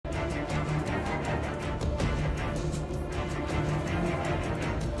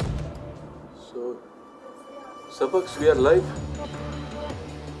Sapaks, we are live,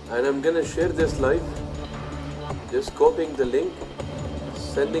 and I'm gonna share this live. Just copying the link,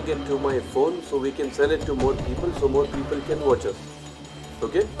 sending it to my phone so we can send it to more people so more people can watch us.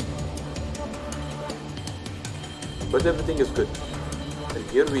 Okay? But everything is good. And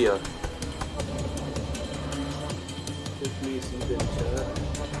here we are. Let me see the chat.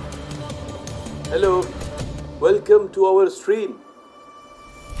 Hello. Welcome to our stream.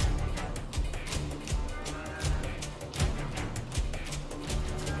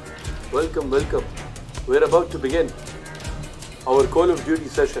 Welcome, welcome. We're about to begin our Call of Duty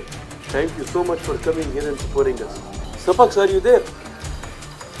session. Thank you so much for coming here and supporting us. Sapaks, are you there?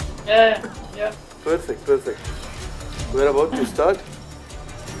 Yeah. Perfect, perfect. We're about to start.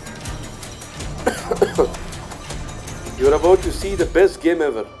 You're about to see the best game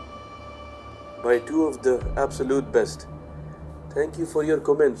ever by two of the absolute best. Thank you for your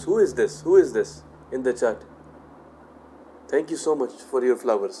comments. Who is this? Who is this in the chat? Thank you so much for your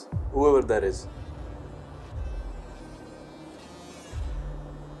flowers, whoever that is.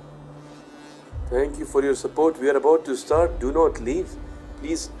 Thank you for your support. We are about to start. Do not leave.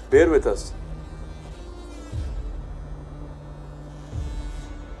 Please bear with us.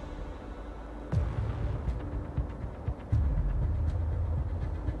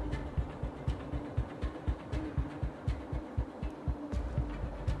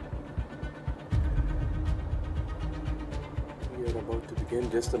 We are about to begin.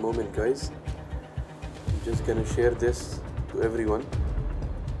 Just a moment, guys. I'm just gonna share this to everyone.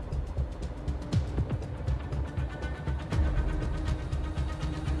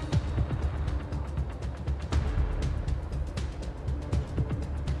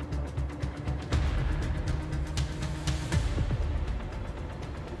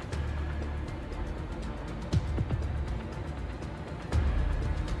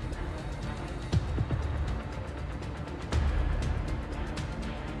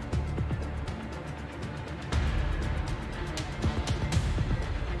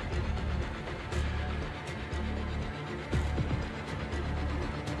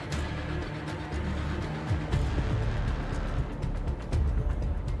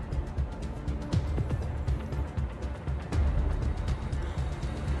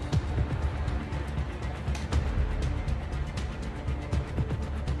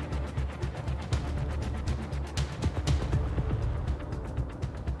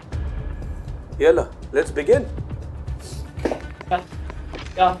 Yalla, let's begin.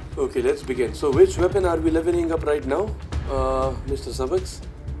 Yeah. Okay, let's begin. So, which weapon are we leveling up right now, Mr. Sapaks?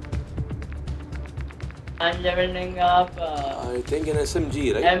 I'm leveling up. I think an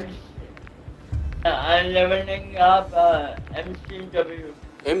SMG, right? I'm leveling up MCW.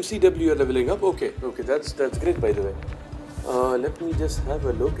 MCW you're leveling up? Okay, that's great by the way. Let me just have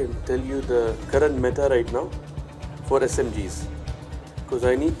a look and tell you the current meta right now for SMGs. Because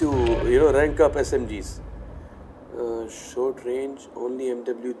I need to, rank up SMGs. Short range, only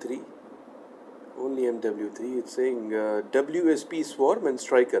MW3. Only MW3. It's saying WSP Swarm and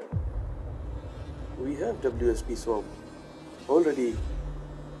Striker. We have WSP Swarm already.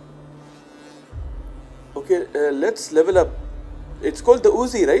 Okay, let's level up. It's called the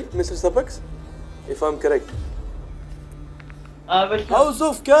Uzi, right, Mr. Sapaks? If I'm correct. House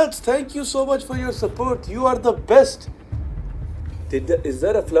of Cats, thank you so much for your support. You are the best. Is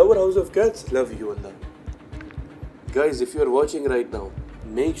that a flower, House of Cats? Love you, Allah. Guys, if you are watching right now,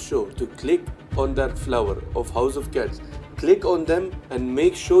 make sure to click on that flower of House of Cats. Click on them and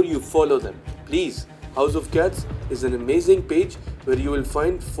make sure you follow them. Please, House of Cats is an amazing page where you will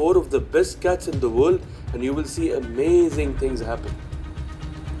find 4 of the best cats in the world and you will see amazing things happen.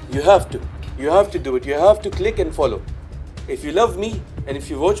 You have to do it. You have to click and follow. If you love me and if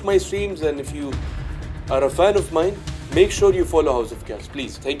you watch my streams and if you are a fan of mine, make sure you follow House of Cats,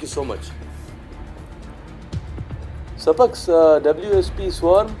 please. Thank you so much. Sapaks, WSP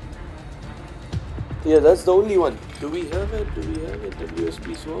Swarm. Yeah, that's the only one. Do we have it?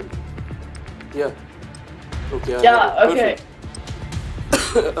 WSP Swarm? Yeah. Okay. Yeah, okay.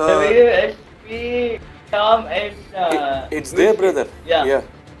 WSP Swarm is... it's there, brother. Yeah.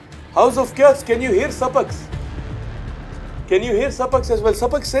 House of Cats, can you hear Sapaks? Can you hear Sapaks as well?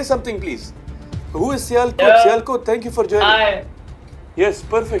 Sapaks, say something, please. Who is Sialko? Sialko, thank you for joining. Hi. Yes,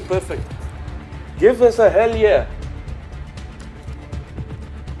 perfect. Give us a hell yeah.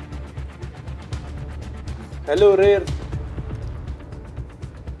 Hello, Rare.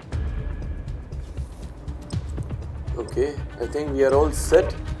 Okay, I think we are all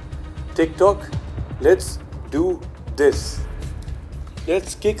set. TikTok, let's do this.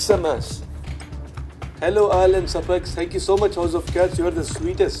 Let's kick some ass. Hello, Al and Sapaks. Thank you so much, House of Cats. You are the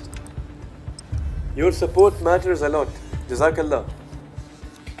sweetest. Your support matters a lot. Jazakallah.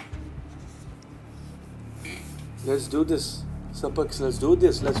 Let's do this. Sapaks, let's do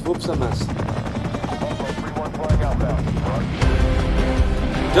this. Let's whoop some ass.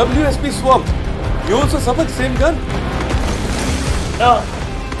 WSP Swamp. You also Sapak, same gun? No,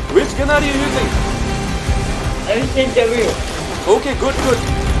 Which gun are you using? MCW. Okay, good.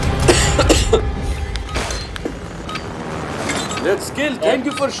 Let's kill. Thank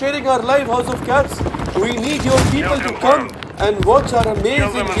you for sharing our live House of Cats. We need your people to come and watch our Kill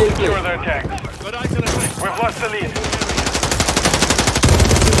amazing them and secure gameplay. their tanks. We've lost the lead.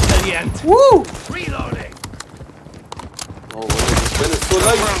 Woo! Reloading. Oh, this gun is so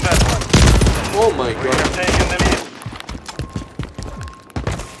light. Confirm that one. Oh my We god. have taken the lead.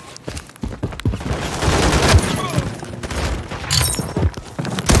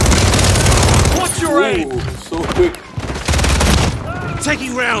 What's your aim? Ooh, so quick.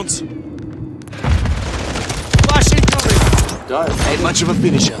 Taking rounds. Flash incoming. Die. Ain't much of a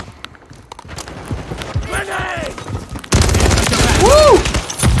finisher. Grenade! Woo!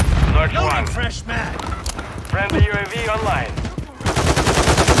 Search Loading one. fresh mag. Friendly UAV online.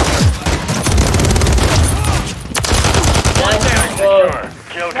 Secure.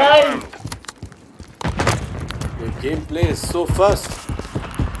 Kill confirmed. Your gameplay is so fast.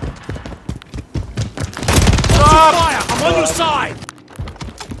 Fire! I'm on your side.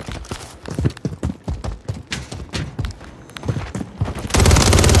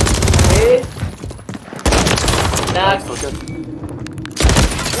 Hey. Knock. Okay.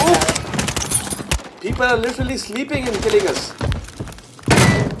 Woo! People are literally sleeping and killing us.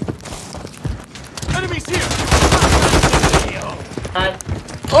 Enemies here. And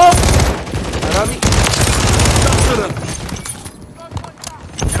Oh! Rami.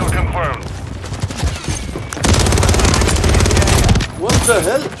 Kill confirmed. What the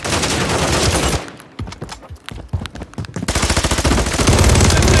hell?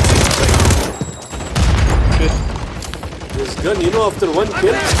 This gun, you know, after one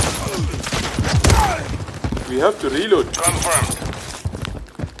kill, we have to reload. Confirmed.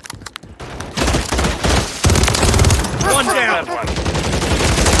 One down. That one.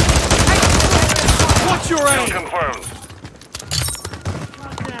 What's your Kill aim? confirmed.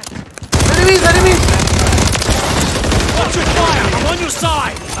 Enemies! Watch your fire! I'm on your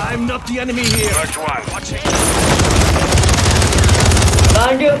side! I'm not the enemy here. Search one. Watch it.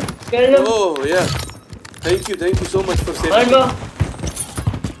 found you. Kill him. Oh, yeah. Thank you so much for One saving me. more.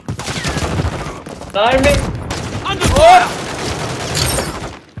 Found me. Under fire!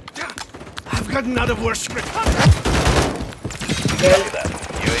 I've gotten out of worse grip. Kill.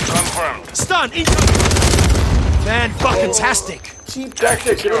 UAV confirmed. Stun incoming. Man, fucking-tastic. Cheap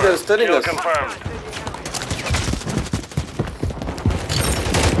tactics, you know, they're stunning Kill us. confirmed.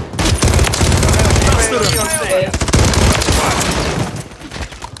 Okay.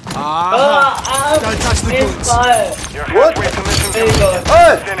 Ah, I'm don't touch the in goods. fire. You're What? halfway to mission There you complete. go.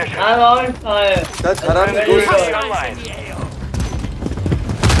 Hey! Finish it. I'm on fire. That's Harami Very goes. good. Online.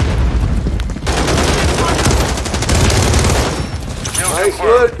 Kill Nice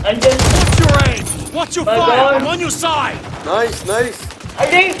confirmed. work. And then What's your aim? Watch your My fire! God. I'm on your side! Nice. I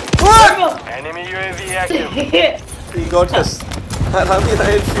think. What? One Enemy UAV active. more. He got us. Harami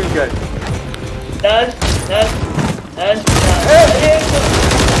Ryan shield guy. That's.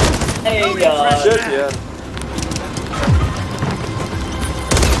 Hey, God. Shit, yeah.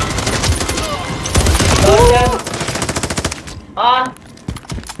 Ah.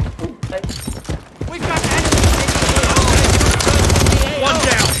 We've got enemies. One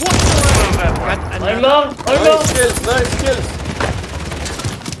down. What's your aim? One more. Nice kills.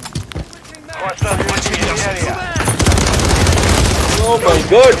 Hostile UAV in the area. Oh my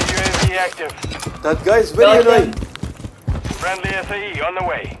god. UAV active. That guy is very annoying. Friendly SAE on the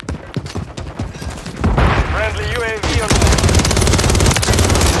way. Friendly UAV on the way.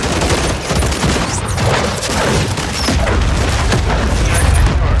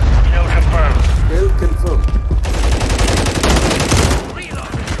 Kill confirmed. Kill confirmed.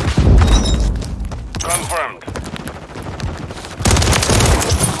 Confirmed.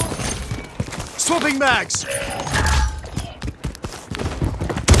 Swapping mags.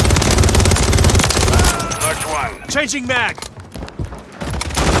 Search one. Changing mag.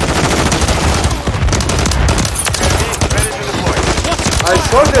 Ready to deploy. I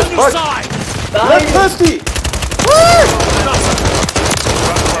shot On his your butt. side. Bloodthirsty. Confirmed.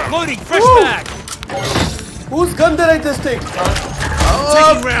 Loading fresh Woo. mag. Whose gun did I just take?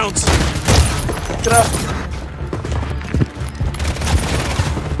 Taking rounds. Crap.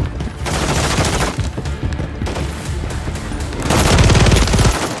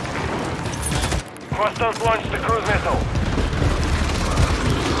 the cruise missile.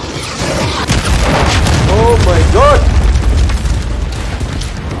 Oh my god!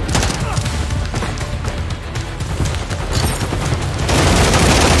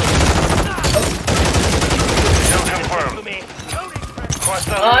 Kill confirmed.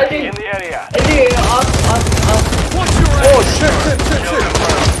 Hostile I UAV think- in the area. Off. Watch your Oh shit, shit, shit, Kill shit!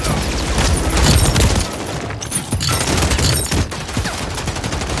 confirmed.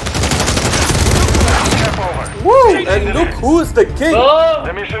 Step over. Woo! And look who's the king! Oh!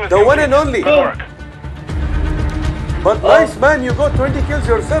 The mission is The one and complete. only. Good work. But nice man, you got 20 kills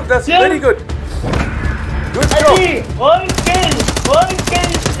yourself, that's Yeah. very good. Good job! Ali, one kill left.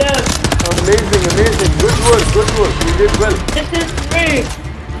 Amazing, amazing. Good work, good work. You did well. This is free.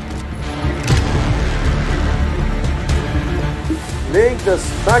 Laying the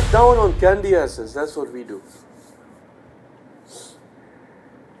smack down on candy asses, that's what we do.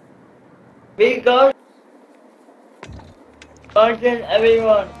 We got content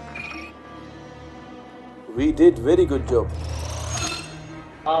everyone. We did very good job.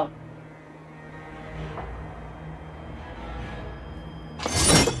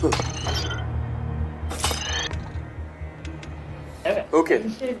 Okay.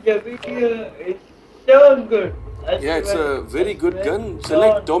 This is the video is so good. Yeah, it's a very good gun.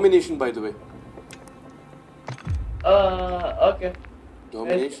 Select domination, by the way. Okay.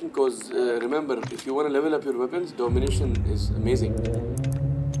 Domination, because remember, if you want to level up your weapons, domination is amazing.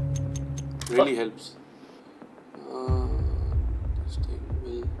 Really helps. This thing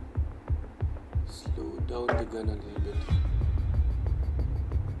will slow down the gun a little bit.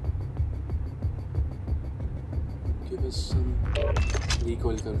 Give us some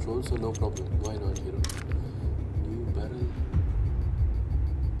recoil control, so no problem. Why not, hero? New barrel.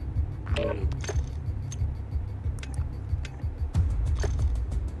 No.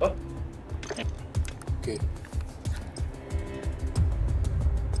 Okay.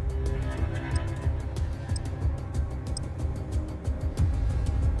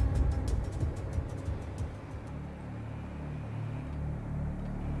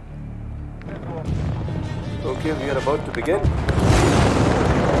 Okay, we are about to begin.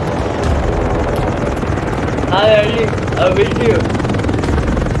 Hi Ali, a video.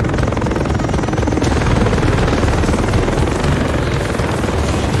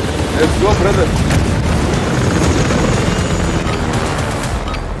 Let's go, brother.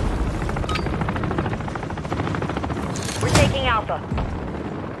 We're taking Alpha.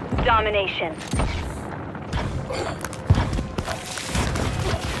 Domination.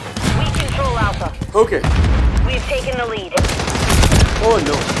 We control Alpha. Okay. We've taken the lead. Oh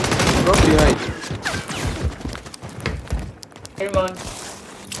no. From behind. Come on.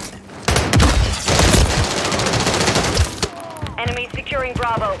 Enemy securing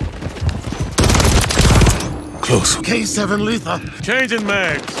Bravo. Close. K7 lethal. Changing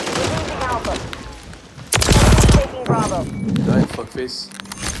mags. Losing Alpha. Taking Bravo. Die, fuckface.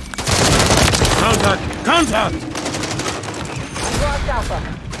 Contact. Contact. We've lost Alpha.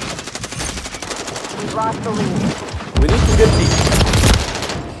 We've lost the lead. We need to get the...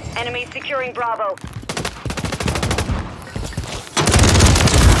 Enemy securing Bravo.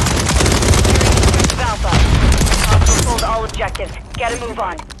 Securing Alpha. Hostiles hold all objectives. Get a move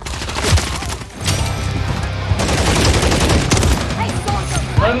on.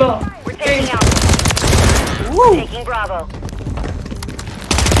 Mama. We're taking Alpha. Woo! Taking Bravo.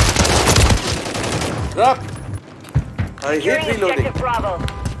 Drop! I hate Securing reloading. objective Bravo.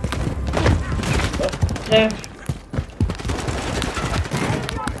 Yeah.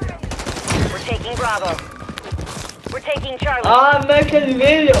 We're taking Bravo. We're taking Charlie. I'm making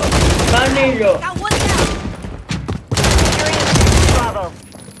video. Manilo. Securing objective Bravo.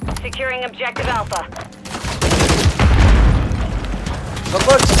 Securing objective Alpha.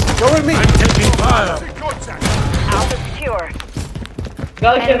 Somebody, cover me! I'm taking fire. Alpha secure.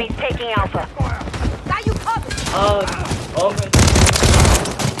 Got him. Enemies taking Alpha. Okay.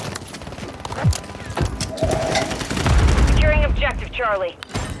 Securing objective Charlie.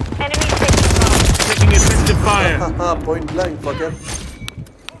 Enemies taking Bravo. Taking effective fire. Haha, point blank, fucker.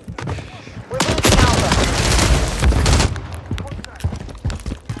 We're losing Alpha.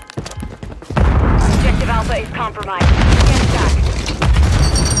 Objective Alpha is compromised. Stand back.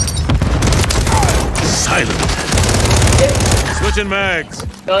 Silent. Switching mags.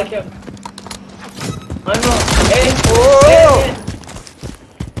 Got him. Mama. Hey. Oh!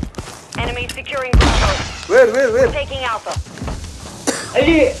 Hey. Enemies securing Bravo. Where? Taking Alpha.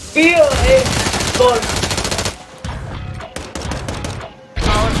 Ali, be a ball.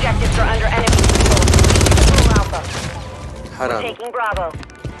 All objectives are under enemy control. Control Alpha. Haram. Taking Bravo.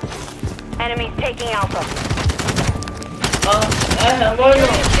 Enemies taking Alpha. I have one.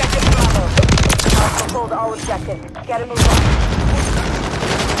 Objective Bravo. Alpha hold all objectives. Gotta move on.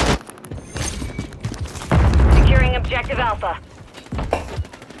 Securing objective Alpha.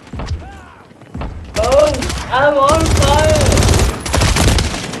 Oh, I'm on fire.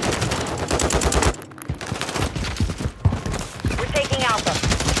 We're taking Alpha.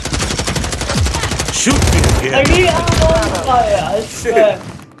 Shoot me again. I'm on fire. I swear.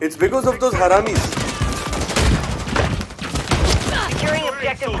 Shit. It's because of those haramis. Securing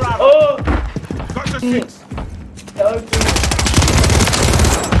objective Bravo. Oh, Got the six. okay.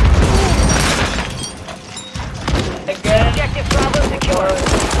 Again. Objective Bravo secure.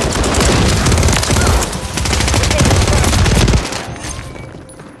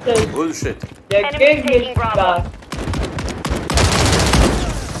 Bullshit. The Enemy king taking is Bravo. back.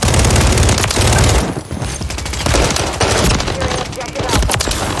 Securing objective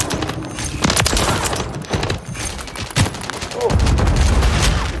Alpha.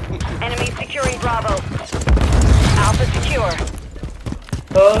 Enemy securing Bravo. Alpha secure.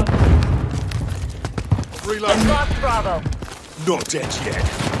 Oh, Reload. Lost Bravo. Not dead yet.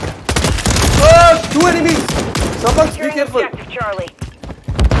 Oh, two enemies. Someone be Securing careful. objective Charlie.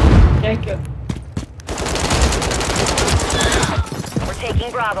 thank you. We're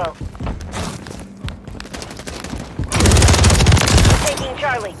taking Bravo. We're taking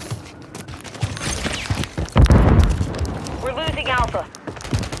Charlie. We're losing Alpha.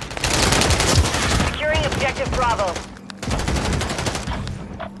 Securing objective Bravo.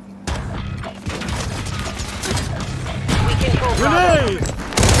 We control Bravo. Grenade!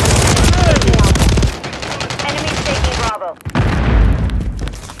 Enemies taking Bravo.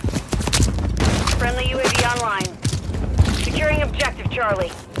 Friendly UAV online. Securing objective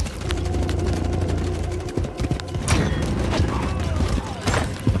Charlie.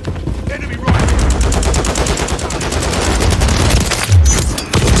 Enemy right.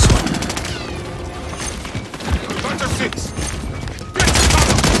 Got the six. Get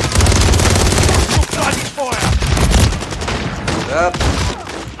cover. Bloody fire. Yep.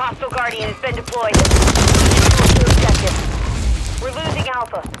 Hostile Guardian has been deployed. To objective. We're losing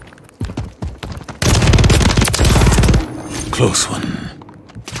Alpha. Close one.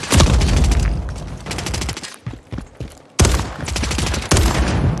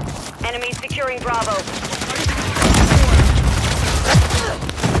 Enemies securing Bravo.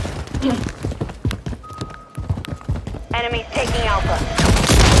 Enemies taking Alpha.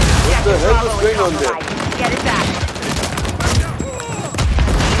 What the hell was going on there? Get it back.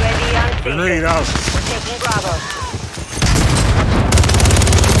 UAV on Grenade station. out. We're taking Bravo.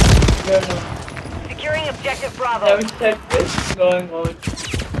 No, no. Securing objective Bravo. Never said what's going on.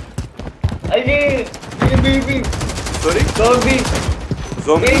 I need B. Sorry? Go B.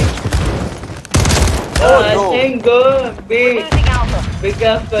 Zombie. B. Oh, I no. think go We're B. losing Alpha. Be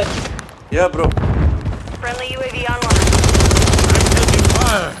careful. Yeah, bro. Friendly UAV online.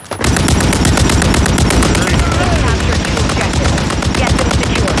 Fire. Capture two objectives. Get them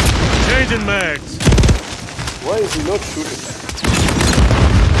secure. Changing mags. Why is he not shooting?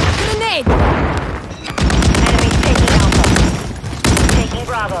 Grenade! Enemies taking Alpha. Taking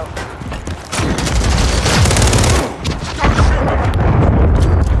Bravo.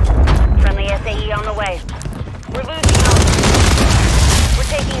 Friendly SAE on the way. We're losing Alpha. We're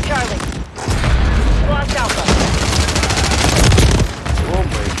taking Charlie. Lost Alpha. Oh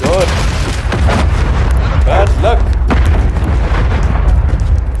my god. Bad luck.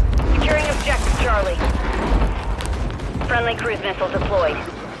 Securing objective Charlie. Friendly cruise missile deployed.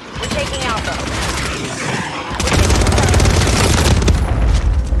 We're taking Alpha.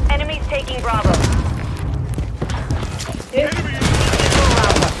 Enemies taking Bravo. Control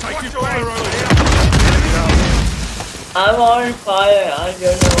Alpha. Take your fire over here. I'm on fire. I don't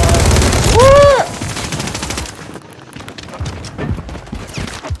know why.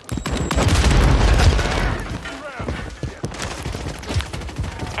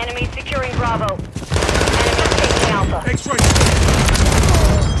 Enemies securing Bravo. Enemies taking Alpha. X-ray.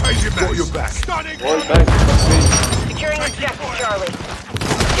 Change your mags. Got your back. Stunning. All back. Succeed. Securing objective Charlie.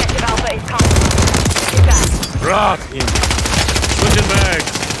 Objective Alpha is compromised. Get back. Rock him. Switching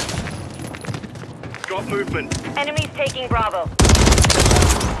mags. Got movement. Enemies taking Bravo.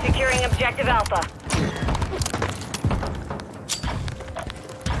 Securing objective Alpha.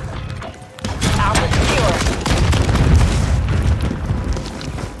 Alpha secure.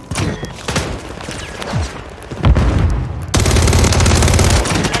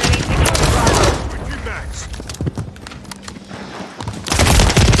 Enemy securing Bravo. With you mags.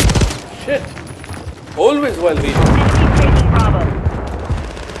 Shit. Always while reading. Enemy taking Bravo.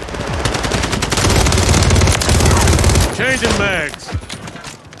 Changing mags.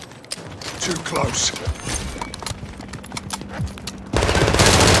 Too close.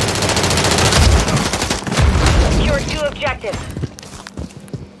 Secure 2 objectives.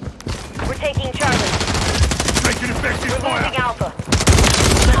 We're taking Charlie. Make an effective We're losing fire. Alpha.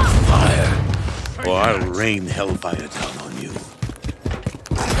 Fire. Or I'll rain hellfire down on you.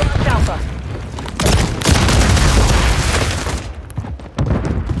 Lost Alpha.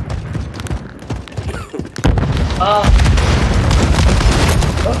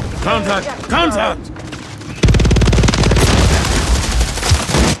 Contact! Contact!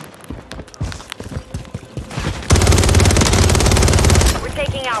 We're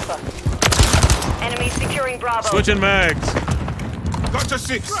taking Alpha. Enemy securing Bravo. Switching mags. Got to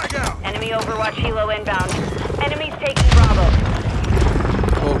 6. Drag out. Enemy Overwatch Helo inbound. Enemies taking Bravo.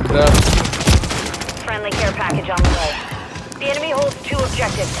 Oh crap. Friendly care package on the way. The enemy holds 2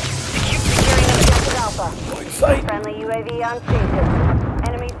 objectives. Securing objective Alpha. Fight. Friendly UAV on station.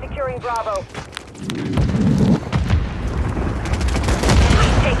 Enemy securing Bravo.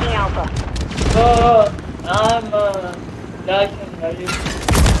 Enemy taking Alpha. I'm lagging.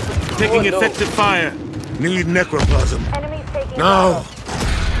 Taking no. effective fire. Need necroplasm. Enemies taking No.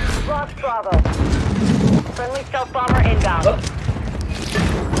 Bravo. Lost Bravo. Friendly stealth bomber inbound.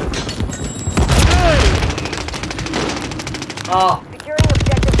 Securing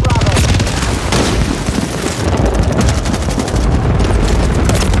objective Bravo.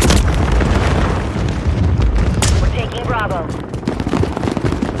 We're taking Bravo.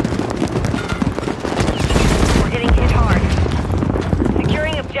 We're getting hit hard.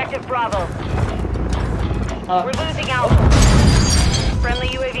 Securing objective Bravo. We're losing Alpha. Friendly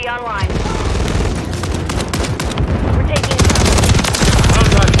UAV online. We're taking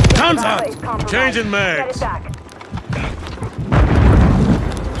Contact! Alpha is Contact! compromised. Changing Get mags. it back.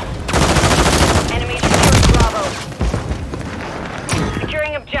 Enemy securing Bravo.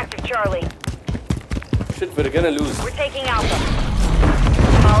 Securing objective Charlie. Shit, we're gonna lose. We're taking Alpha.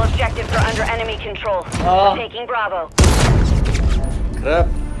 All objectives are under enemy control. We're taking Bravo. Crap.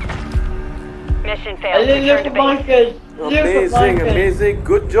 Mission failed. Return to base. Amazing, amazing.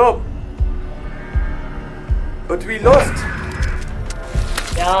 Good job. But we lost.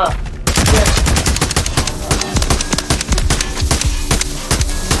 Yeah.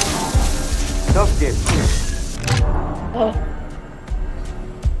 Tough game.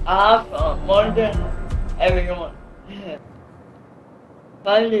 I've more than everyone.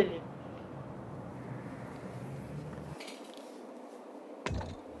 Finally.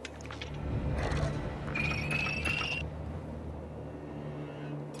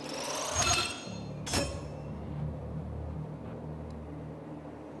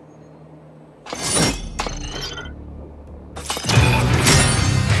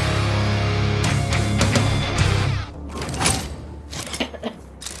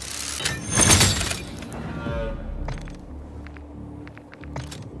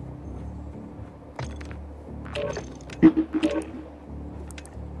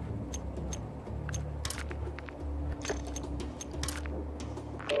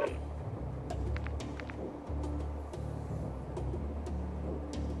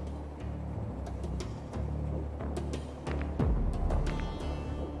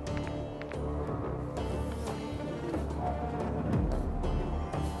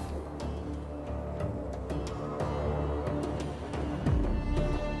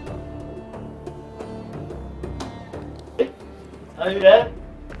 Are you there?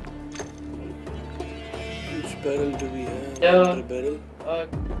 Which barrel do we have? Yeah. Another barrel.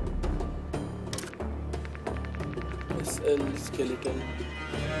 SL skeleton.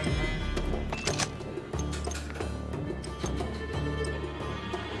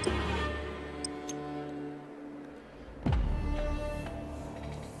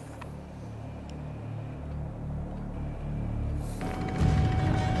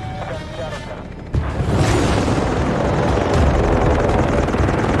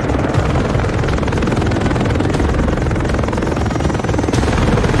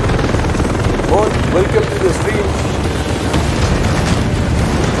 Welcome to the stream.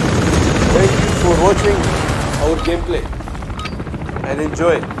 Thank you for watching our gameplay and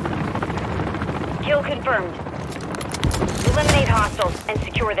enjoy. Kill confirmed. Eliminate hostiles and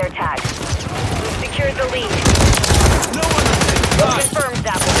secure their tags. We've secured the lead. No one has been Kill shot. confirmed,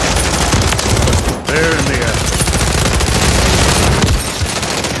 Apple. They're in the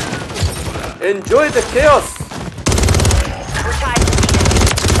air. Enjoy the chaos. We're tied.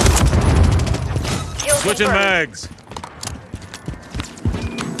 Kill Switching confirmed. mags.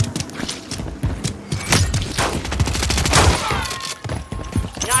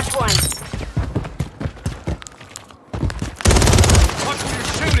 Notch one.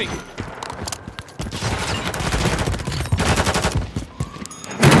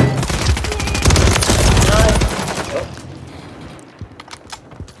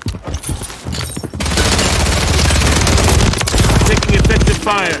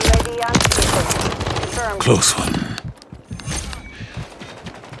 close one.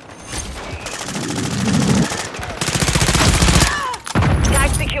 Tag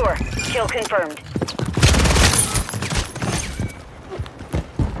secure. Kill confirmed.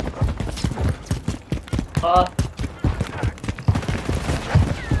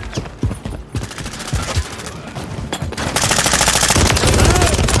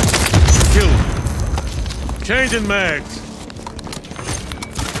 Kill. Changing mags.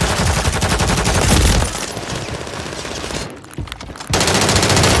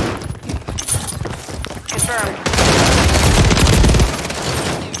 Confirmed.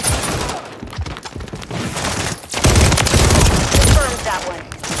 Confirmed that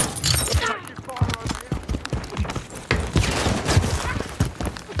one.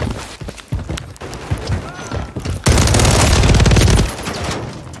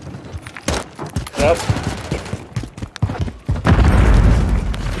 Yep.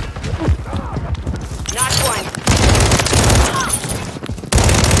 Knocked one.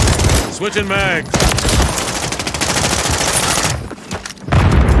 Switching mags.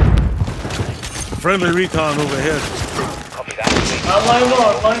 Friendly recon overhead. One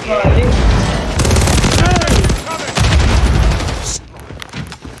more.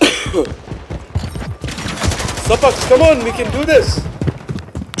 Sapak, come on, we can do this.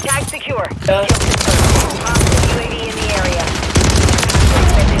 Tag secure. Yeah. Kill confirmed. Hostile UAV in the area.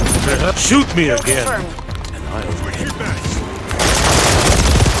 Shoot me Kill again. confirmed. And I'll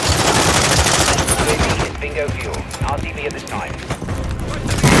UAV is bingo fuel. RTV at this time.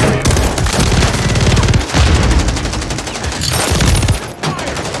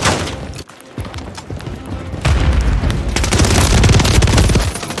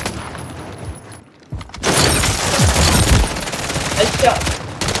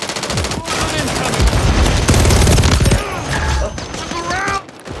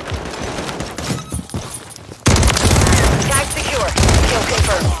 Tag secure. Kill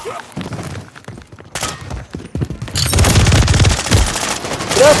confirmed.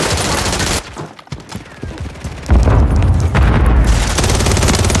 Yep.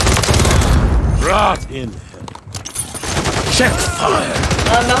 rot in hell. Check fire.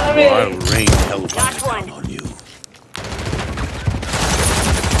 Not Or I'll really. rain hellfire Knocked one. down on you.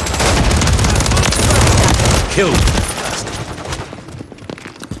 Kill.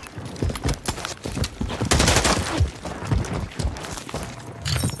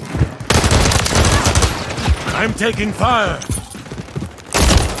 I'm taking fire.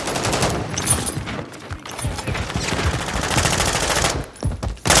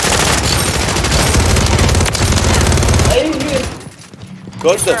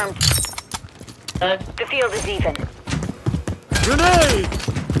 Got them. Confirmed. The field is even. Grenade!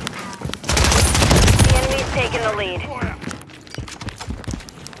 The enemy's taken the lead.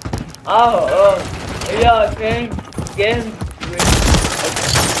 Yeah, game.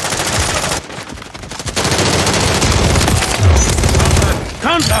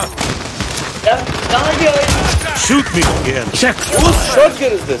 Contact! Yeah, Shoot me again. Check Whose fire.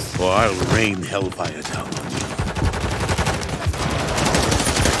 shotgun is this? Or I'll rain hellfire down on you.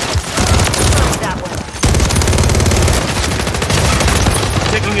 That one.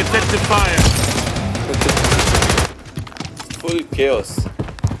 Taking effective fire. Full chaos.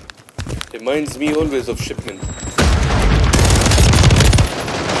 Reminds me always of shipment.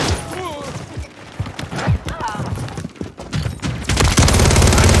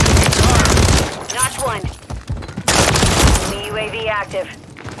 Notch one. The UAV active.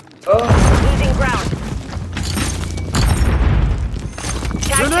 Oh, Losing ground.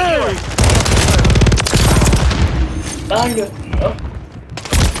 Tag Grenade! secure. thank you. Oh,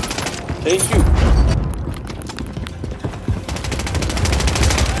 Thank you.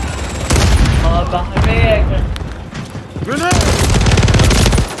 behind me again.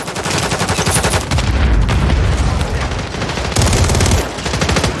 Grenade!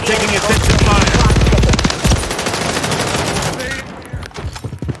 Taking effective fire.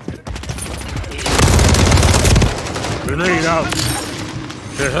 Grenade out.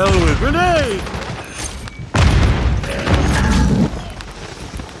 The hell with grenade!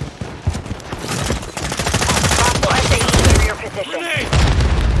 Hostile SAE near your position.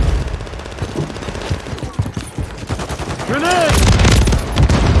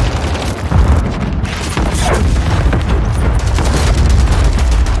 Grenade!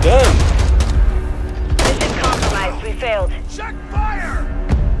 Done. Mission compromised. We failed. Check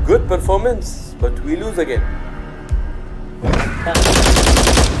fire! Good performance, but we lose again.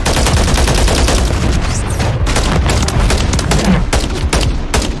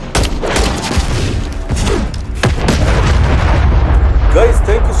 Guys,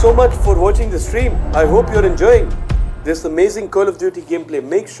 thank you so so much for watching the stream. I hope you're enjoying this amazing Call of Duty gameplay.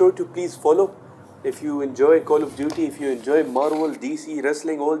 Make sure to please follow if you enjoy Call of Duty, if you enjoy Marvel, DC,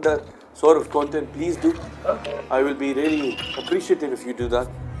 wrestling, all that sort of content. Please do. I will be really appreciative if you do that.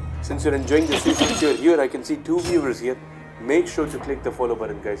 Since you're enjoying the stream, since you're here, I can see 2 viewers here. Make sure to click the follow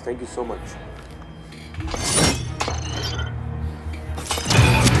button, guys. Thank you so much.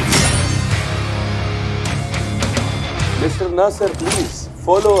 Mr. Nasser, please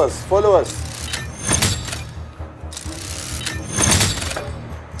follow us. Follow us.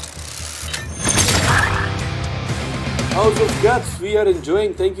 House of Cats, we are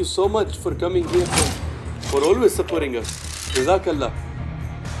enjoying. Thank you so much for coming here, for always supporting us. Jazakallah.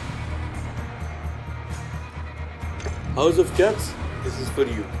 House of Cats, this is for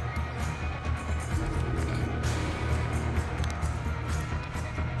you.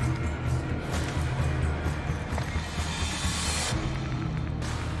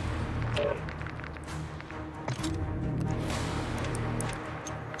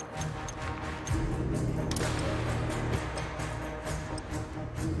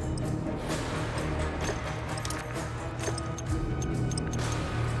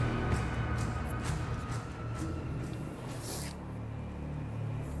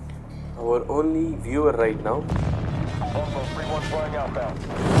 Our only viewer right now. Volvo 3-1 flying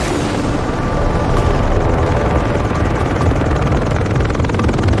outbound.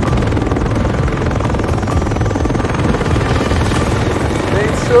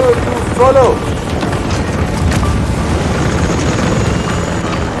 Make sure to follow.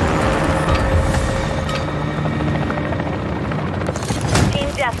 Team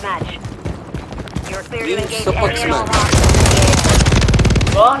deathmatch. You're clear to Team engage support any and all match.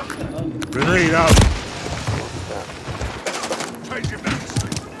 hostiles. What? Grenade out. Take it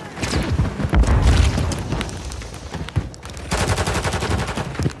back.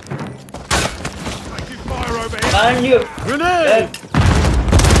 Taking fire overhead. And you. Grenade!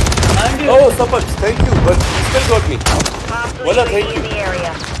 And you. Oh, support. Thank you, but you still got me. Hostile Wallah, UAV thank in you. the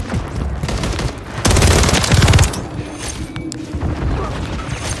area.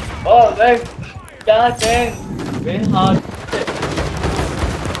 Oh, wait. God dang. Very hard.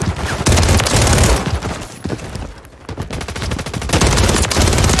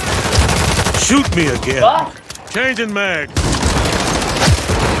 Shoot me again. What? Changing mag.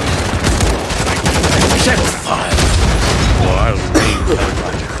 Check fire. Oh, I'll leave that.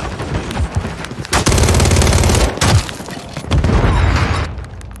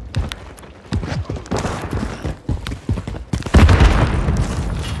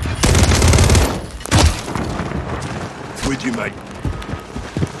 With you, mate.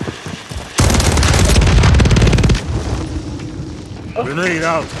 Grenade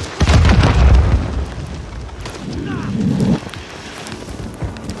out.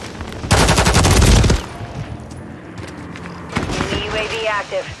 Enemy UAV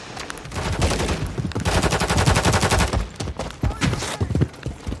active.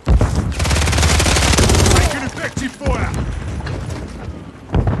 Taking effective fire.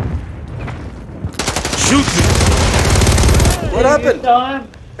 Shoot me. What happened? Time.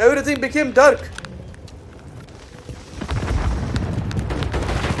 Everything became dark.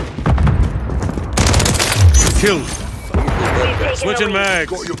 Killed. We've taken Switching the lead.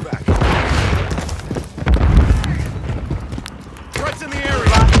 mags. Got your back. Threats in the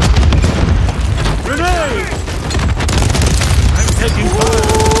area. Grenade. I'm taking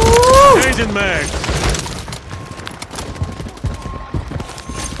fire. Changing mags.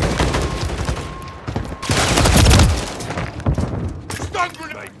 Stun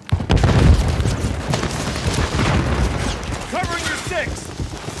grenade. Covering your six.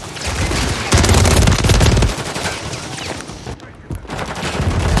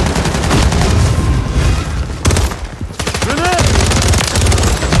 Grenade.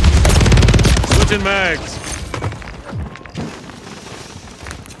 Switching mags.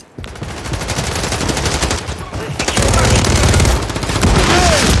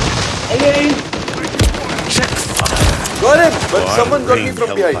 Hey, Check fire. Got him, but Oh, someone I'll got me rain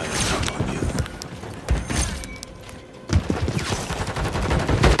from behind. hellfire down on you.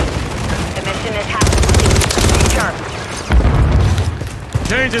 The mission is half complete. Stay sharp.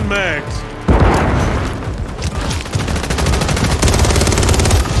 Changing mags.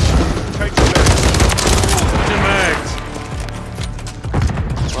 Take the back. Switching mags.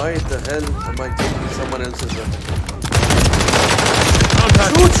 Why the hell am I taking someone else's weapon?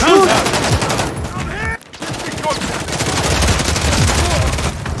 Contact. Shoot, shoot!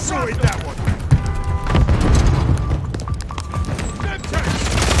 Sorted that one.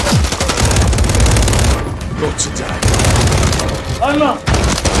 Got to die. I'm not.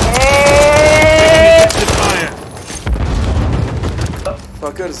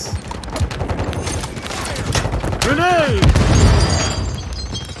 Fuckers. Grenade!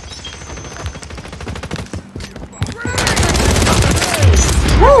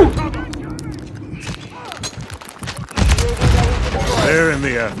 Woo! They're in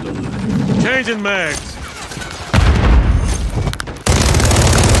the afterlife. Changing mags.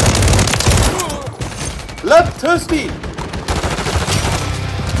 Bloodthirsty!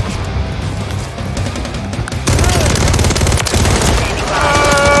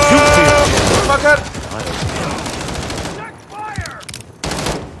 Fucker! Check fire!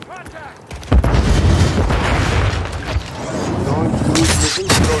 Contact! Don't lose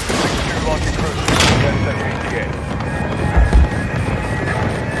missiles. Launching cruise. Get sector ETA.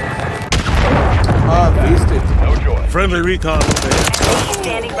 Ah, wasted. No joy. Friendly recon overhead.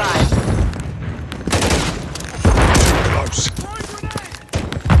 Standing by.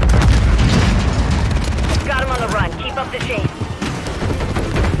 Got him on the run. Keep up the chase.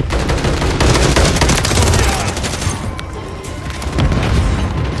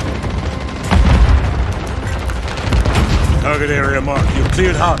 Target area marked. You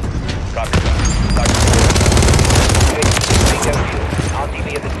cleared hot. Copy that. On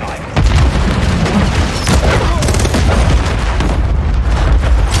TV at this time.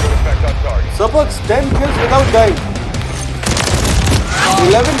 Good effect on target. Suppose 10 kills without dying.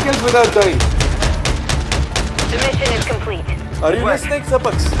 11 kills without dying. The mission is complete. Are you listening,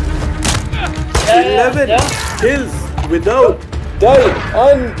 Sapax? 11 Yeah. kills without dying.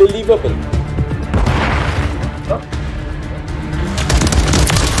 Unbelievable.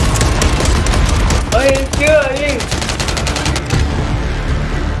 Oh, you too, are you?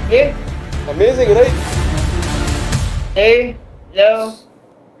 Yeah. Amazing, right? Hey, hello.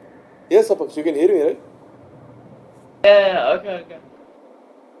 Yes, Sapax, you can hear me, right? Yeah, okay.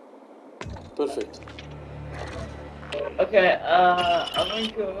 Perfect. Okay, I'm going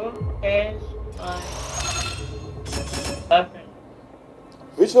to change my weapon.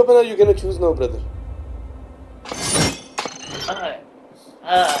 Which weapon are you gonna choose now, brother?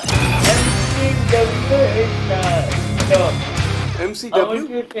 MCW is slow. I want MCW?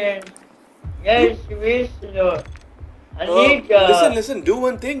 to change. Yes, really slow. I need Listen, do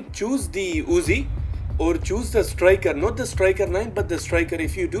one thing. Choose the Uzi or choose the Striker. Not the Striker 9, but the Striker.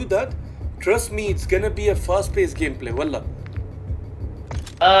 If you do that, trust me, it's gonna be a fast-paced gameplay. Wallah.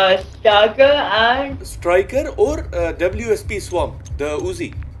 Stalker and Striker or WSP Swamp, the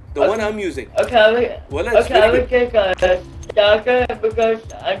Uzi, the one I'm using. okay, Well, it's I very will take Stalker because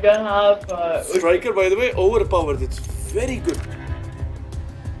I don't have Striker, by the way, overpowered. It's very good.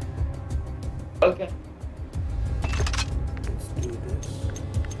 Okay. Let's do this.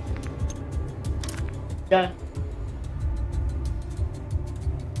 Done.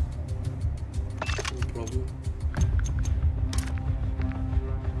 No problem.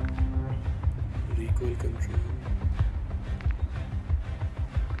 Recoil control.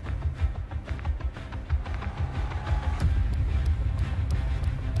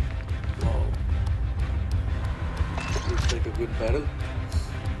 Wow. Looks like a good barrel.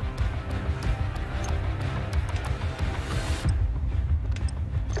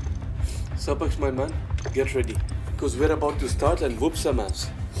 Sapax, my man, get ready. Because we're about to start and whoop some ass.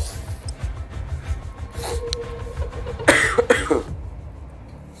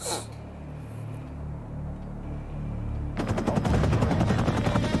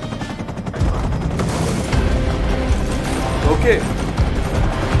 Okay.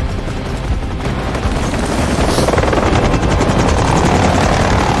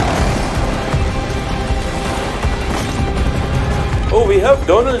 Oh, we have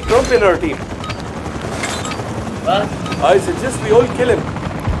Donald Trump in our team. What? I suggest we all kill him.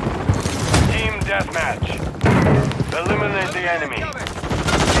 Team deathmatch. Eliminate the enemy.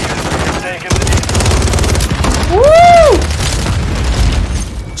 Taking the Woo!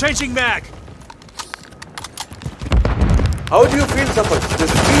 Changing mag! How do you feel, Sapax? The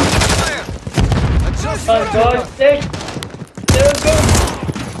speed? Oh God, six. There we go.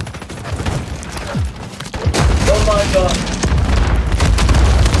 Oh my God.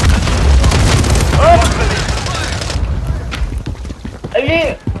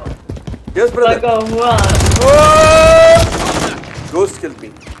 Ali, Yes, like brother. a one. Oh! Ghost killed me.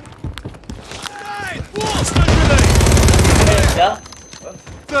 Yeah.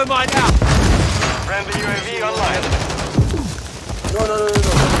 Thermite out! friendly UAV online. No.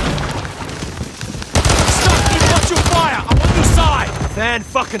 Stop! Keep watch your fire! I'm on your side!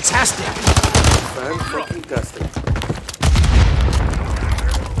 Fan-fucking-tastic! Fan-fucking-tastic.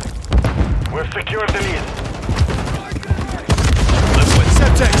 We've secured the lead.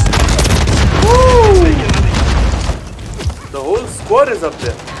 Septex! Taking the lead. The whole squad is up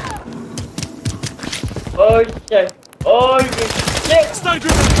there. Oh shit. Oh shit. Stun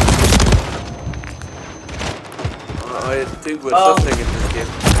grenade! I think we're suffering in this game.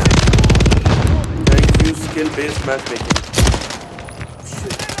 Thank you, skill-based matchmaking.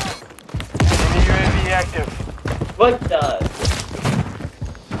 Shit. Enemy UAV active. What the?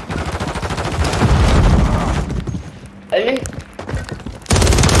 Ali?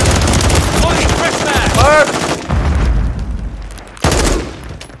 Loading fresh mag! Fire!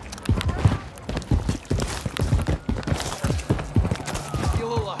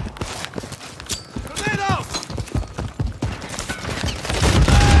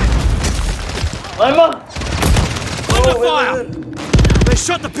 I'm on! Under wait, fire! wait, wait. They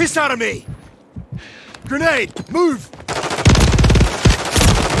shot the piss out of me! Grenade! Move!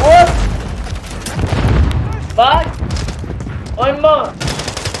 What? What? I'm on!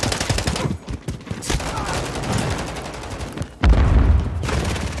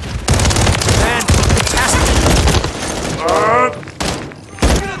 Man, fantastic!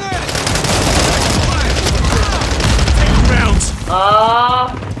 Taking rounds!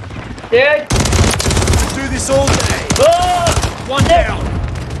 Dead! Do this all day! Oh! One down!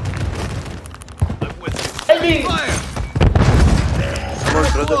 Ali! Come on,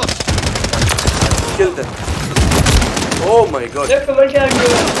 brother. Kill them. Oh my god. Look at what I'm doing!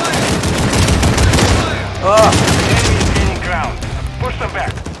 Ah! Enemy is gaining ground. Push them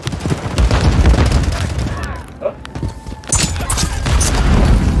back.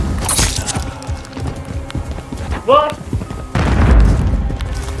 What?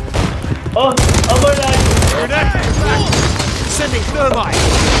 Oh, I'm alive! Grenade! Sending thermite!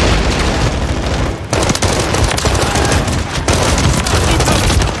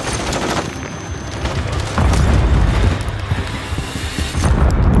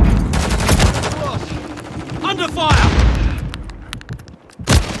 Under fire!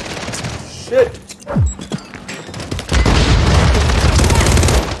 Shit!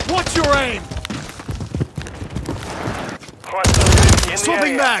 What's your aim? Hostile UAV in the Swapping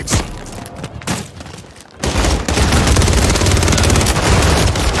area. bags!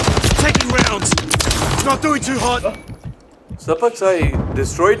 Taking rounds! Not doing too hot! Sapax, I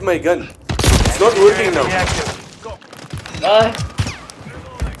destroyed my gun. It's not working UAV now. active.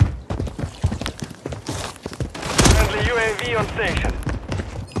 Friendly UAV on station.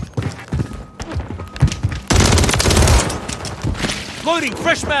 Loading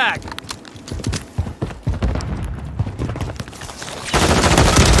fresh mag!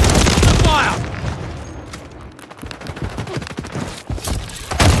 Fire!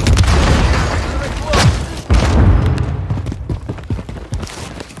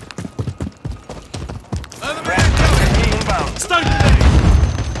 UAV inbound. Stun grenade!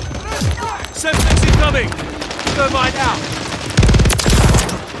 7 incoming! Thermite out!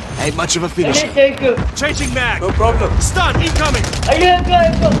 Ain't much of a Ali, finisher. take you! Changing mag! No problem. Stun incoming! Ali, I'm Be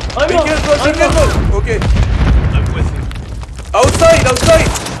careful, be careful. Okay. I'm with you. Outside, outside!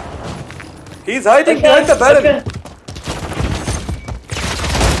 He's hiding behind the barrel.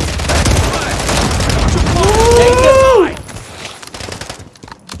 Take you!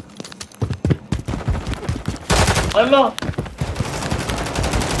 I'm on!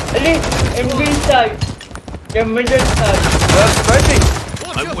 Ali, in B side! The middle side! That's fighting.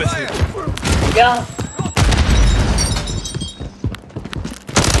 I'm with you. Yeah!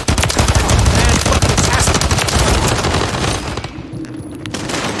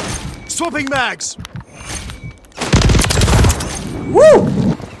 Swapping mags! Woo!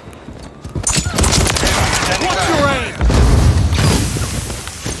 What's your aim?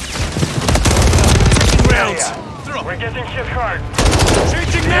 Taking rounds! We're getting hit hard.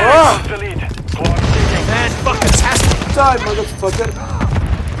 Changing mag! Ah! The lead. Clock ticking. Man, fucking Die, motherfucker.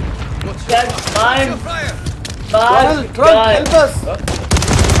 That's mine! Barrel, Bad truck, guy! help us.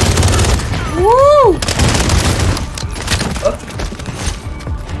 Woo!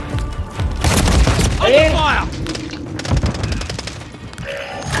 Under fire!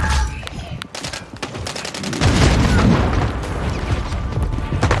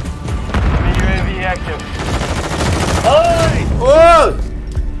 UAV active. Oh! Oh!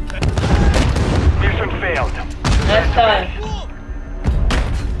 Mission failed. Next time!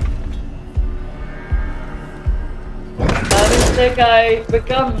 By mistake, I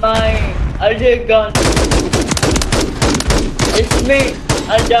become my other gun. It's me!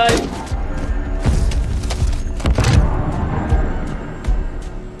 I died!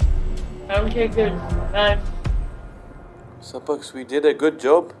 I'm taking man. Sapax, we did a good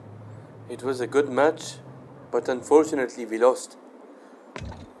job. It was a good match, but unfortunately we lost.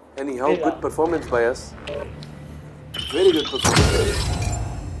 Anyhow, Yeah. good performance by us. Very good performance.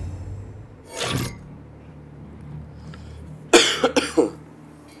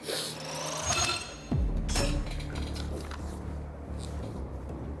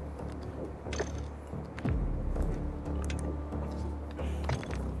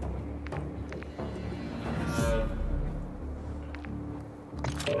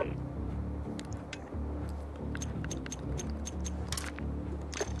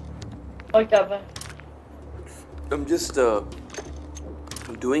 What happened? I'm just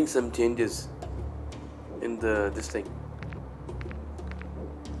doing some changes in this thing.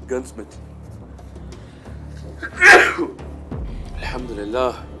 Gunsmith.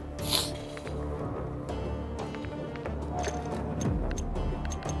 Alhamdulillah.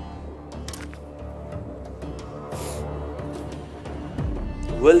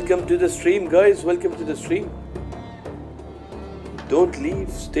 Welcome to the stream, guys. Welcome to the stream. Don't leave.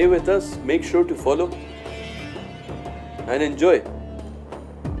 Stay with us. Make sure to follow and enjoy.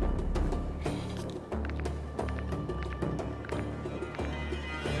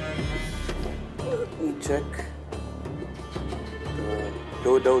 Let me check the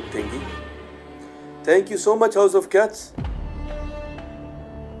loadout thingy. Thank you so much, House of Cats.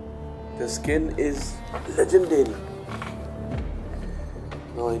 The skin is legendary.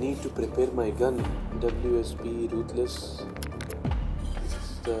 Now I need to prepare my gun. WSB Ruthless. This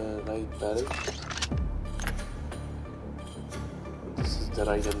is the right barrel. This is the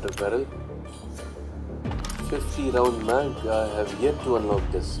right under barrel. 50 round mag. I have yet to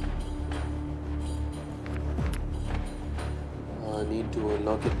unlock this. I need to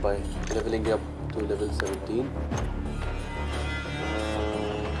unlock it by leveling up to level 17.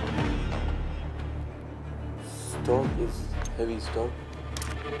 Stock is heavy stock.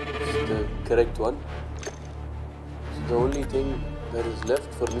 This is the correct one. So the only thing that is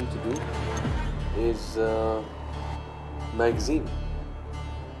left for me to do is magazine,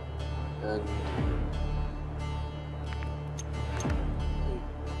 and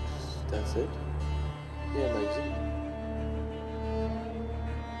that's it. Yeah, magazine.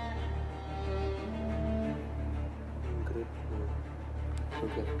 Great.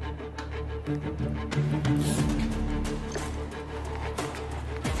 Okay.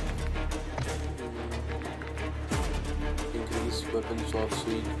 Increase weapon swap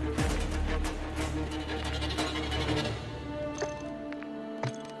suite.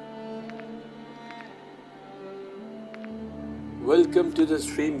 Welcome to the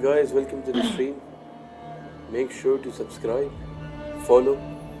stream, guys. Welcome to the stream. Make sure to subscribe, follow,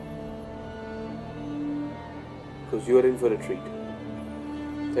 because you are in for a treat.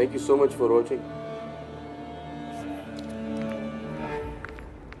 Thank you so much for watching.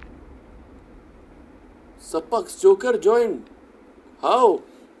 Sapax Joker joined. How?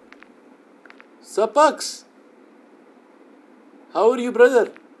 Sapax, how are you,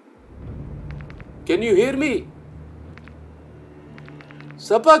 brother? Can you hear me?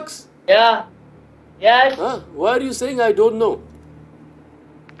 Sapax? Yeah. Yes. Huh? Why are you saying I don't know?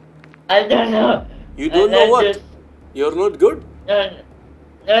 I don't know. You don't know what? You're not good? No,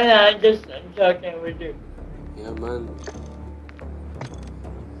 I'm talking with you. Yeah, man.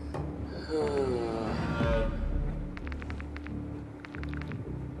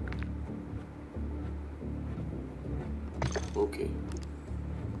 Okay.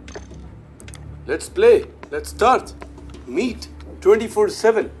 Let's play. Let's start. Meet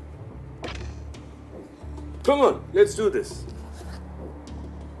 24/7. Come on, let's do this.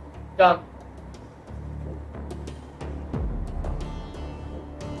 Come.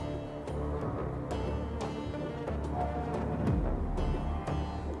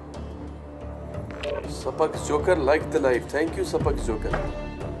 Sapax Joker liked the live. Thank you, Sapax Joker.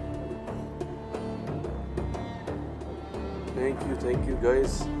 Thank you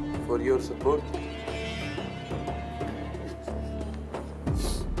guys for your support.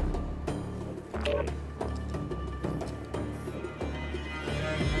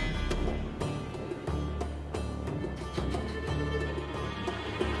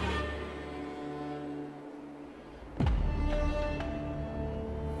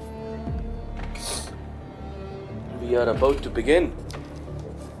 We are about to begin.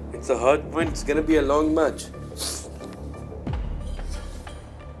 It's a hard point. It's gonna be a long match.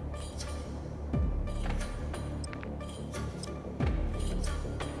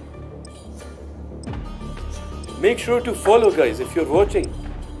 Make sure to follow, guys, if you're watching.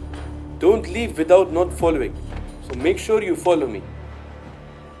 Don't leave without not following. So make sure you follow me.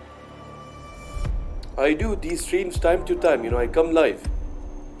 I do these streams time to time, I come live.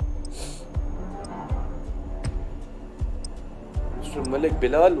 Mr. Malik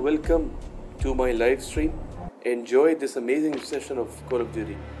Bilal, welcome to my live stream. enjoy this amazing session of Call of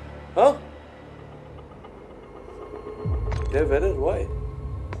Duty. Huh? Dev error? Why?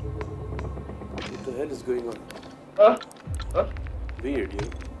 What the hell is going on? Weird, you know?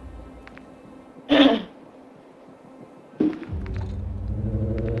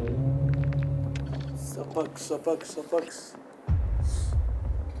 Suffix.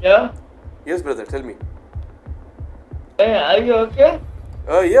 Yeah? Yes, brother, tell me. Hey, are you okay?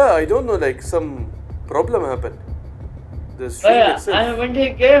 Yeah, I don't know, like some problem happened. The stream itself. I'm in the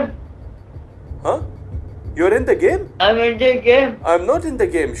game. Huh? You're in the game? I'm in the game. I'm not in the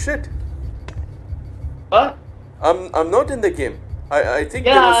game, shit. What? I'm not in the game. I think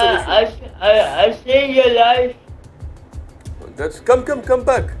there was some issue. I see your life. That's come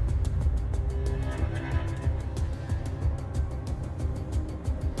back.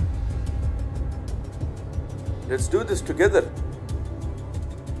 Let's do this together.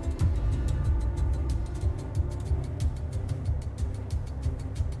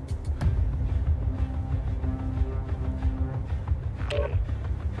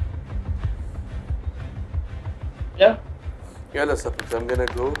 Yeah? Yalla, Sapit, I'm gonna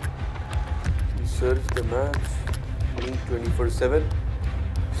go search the match. 24/7.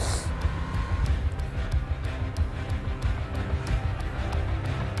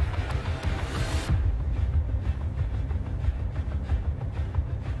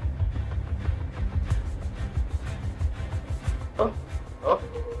 Oh.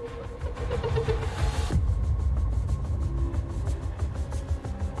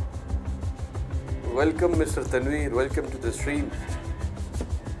 Welcome, Mr. Tanveer. Welcome to the stream.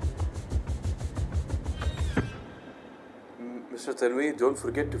 Mr. Tanveer, don't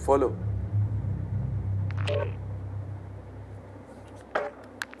forget to follow.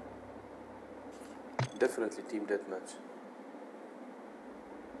 Definitely team deathmatch.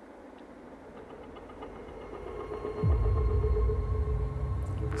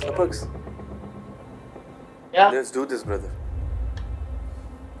 Sapax. Yeah? Let's do this, brother.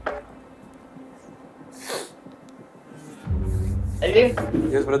 Ali,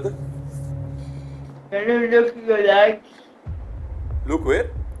 Yes, brother. can you look your likes? Look where?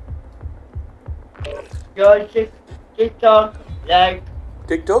 Your TikTok like.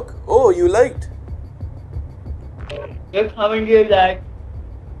 TikTok? Oh, you liked. Look how many you like.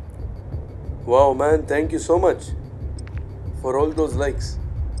 Wow, man, thank you so much for all those likes.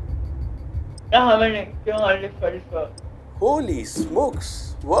 Now how many? 244. Holy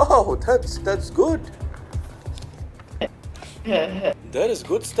smokes. Wow, that's good. That is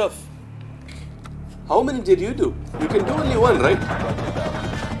good stuff. How many did you do? You can do only one, right?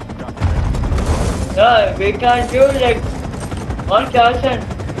 No, we can do like 1,000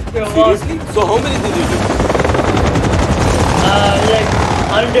 if you want. Seriously? So how many did you do? Like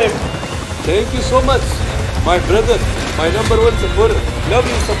 100. Thank you so much, my brother, my #1 supporter. Love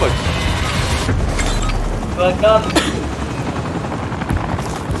you so much. Welcome.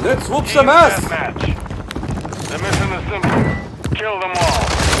 Let's whoop some ass. Match. The mission is simple. Kill them all.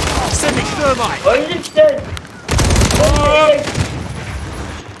 Sending thermite! What is this?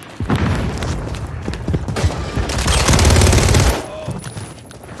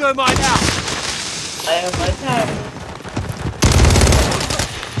 Thermite out! I have my time.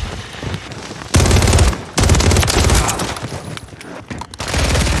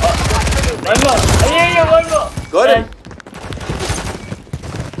 One more. Yeah, one more. Got it.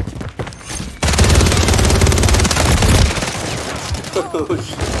 Oh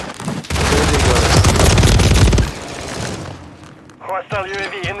shit. There they go. Hostile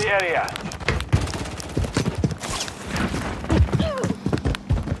UAV in the area.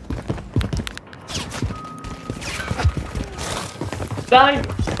 Die.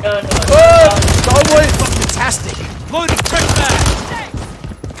 No. Cowboys! Fantastic! Loading quick mag!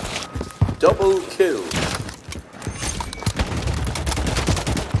 Double kill.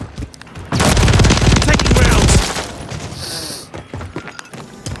 Taking rounds!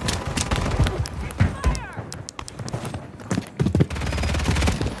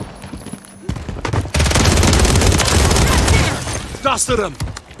 Dusted him!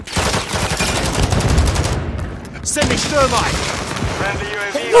 Sending thermite! Friendly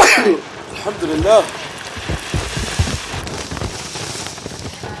UAV away. Alhamdulillah.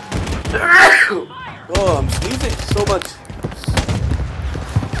 Oh, I'm sneezing so much.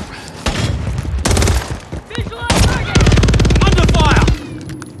 Under fire!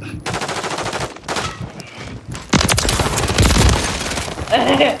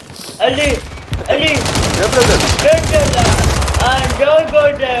 Ali. Yeah, brother. Don't go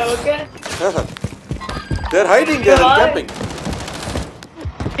there, okay? They're hiding there and camping.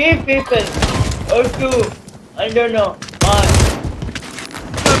 3 people or 2. I I don't know. Why?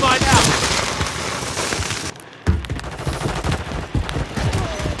 Thermite out!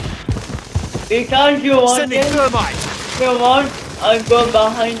 Because you want Sending it, thermite! you want, I'll go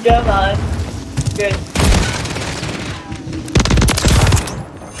behind them and get.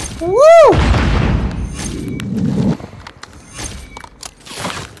 Woo!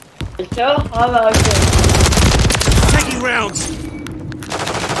 So how about it? Taking rounds!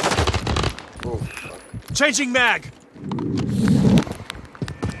 Oh, fuck. Changing mag!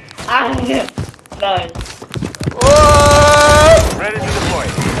 Ah, nice. Oh! Ready to deploy.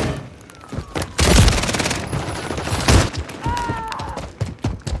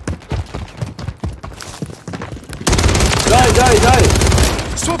 Die!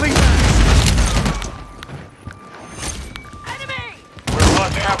 Swapping mags! We've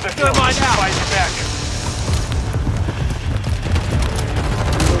lost half the field. Thermite out. Fight back.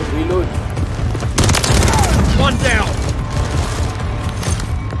 Reload. One down!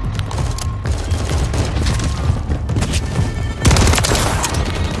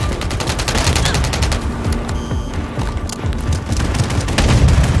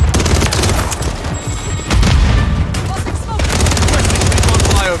 Requesting recon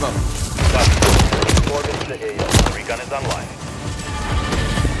flyover! Orbit to the AO. Recon is online.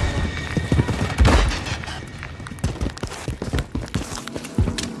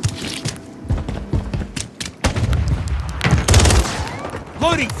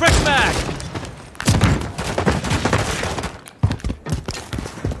 Loading fresh mag!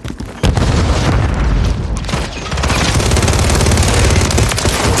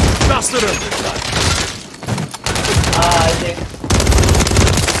 Dusted him! I think.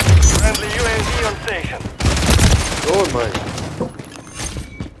 Friendly UAV on station. Oh my.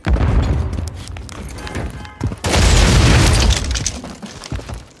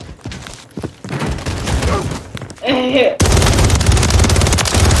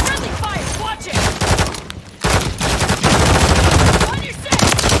 Friendly fire! Watch it! On your six!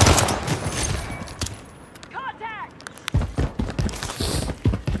 Contact!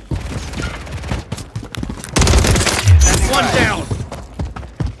 One down!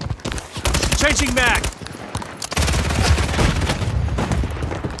 Changing mag!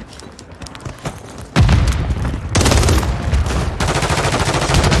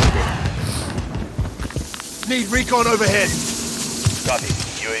 Need recon overhead! Copy.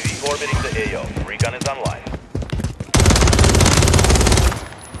 UAV orbiting the AO. Recon is online.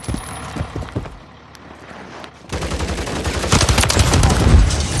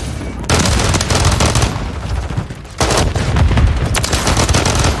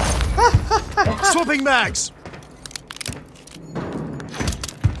 Swapping mags!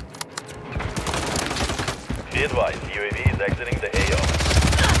 Be advised, UAV is exiting the AO.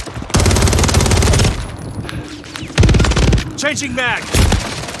 Changing mag!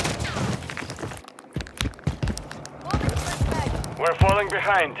 We're falling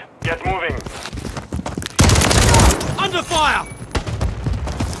behind. Get moving. Under fire!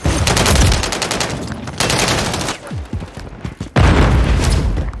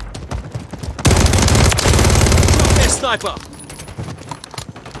 Drop their sniper!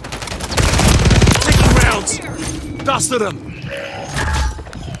 Taking rounds! Dusted him!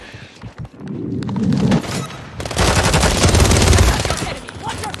 Enemy!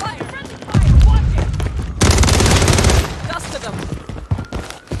 Watch your fire! Friendly fire! Watch it! Dusted them!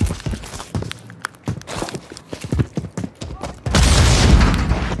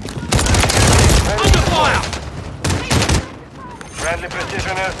 Under fire! Friendly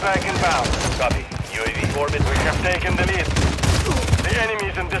precision airstrike inbound. Copy. UAV orbit. We have taken the lead. The enemy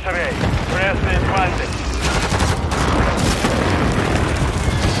is in disarray. Press the advantage.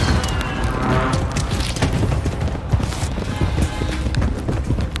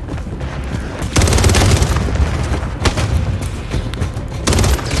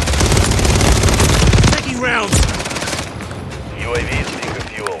 Taking rounds! UAV is seeker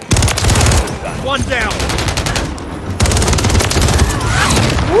fuel. One down!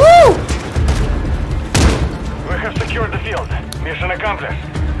 Woo! We have secured the field. Mission accomplished.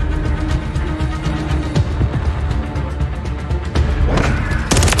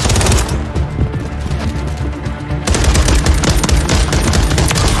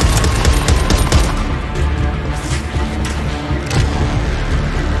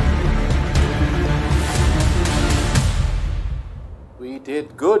 We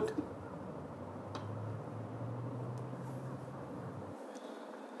did good.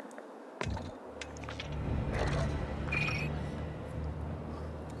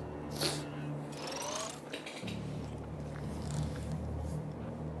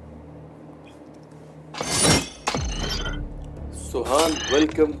 Farhan,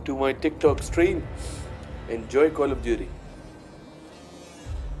 welcome to my TikTok stream. Enjoy Call of Duty.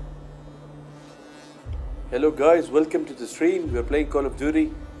 Hello guys, welcome to the stream. We are playing Call of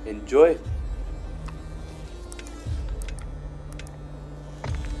Duty. Enjoy.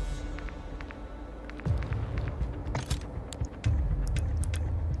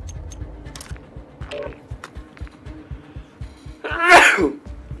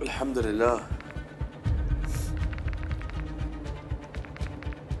 Alhamdulillah.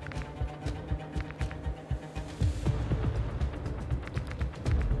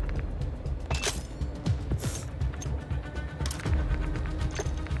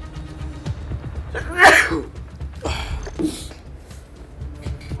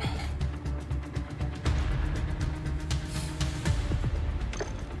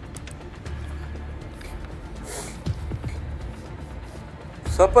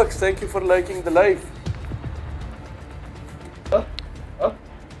 Sapax, thank you for liking the live.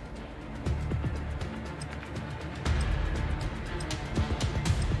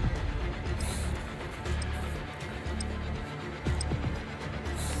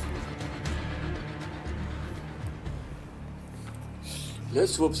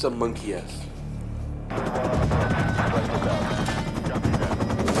 Let's whoop some monkey ass.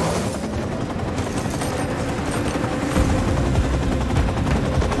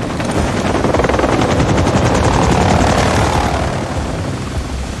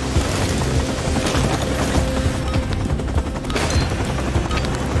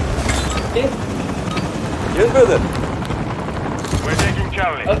 Yes, brother. We're taking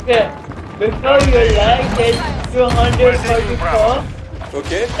Charlie. Okay. Before you like it 244.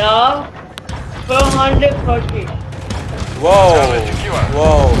 Okay. Now 440. Wow. Charlie secure.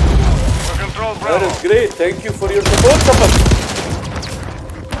 Wow. We control Bravo. That is great. Thank you for your support, Sapax.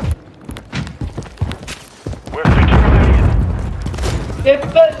 We're secure the lead.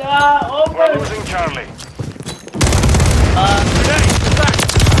 People are We're over. losing Charlie. Grenade! Back!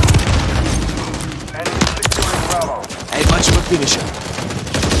 Enemy securing Bravo. Ain't much of a finisher.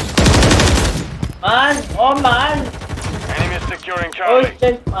 Man, oh man. Enemy securing Oh Charlie.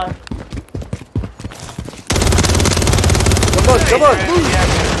 shit, man. Come on, come on. UAV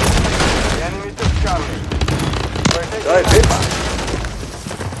active. The enemy took Charlie. We're taking Right, Alpha.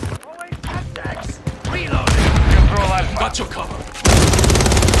 Reloading! Control Alpha. Got your cover.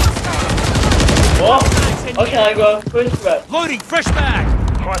 Oh, okay, I go push back. Loading fresh mag!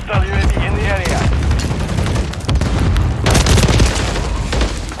 Hostile UAV in the area.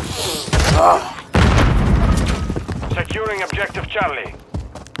 Securing objective Charlie.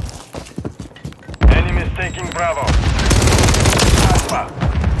 Enemies taking Bravo. Alpha.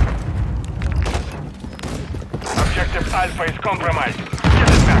 Objective Alpha is compromised. Get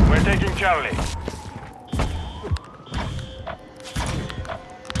it back. We're taking Charlie.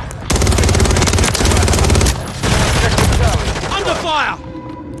 Objective Charlie. Under fire!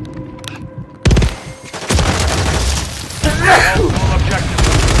 All objectives.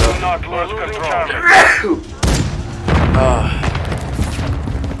 Do not lose control.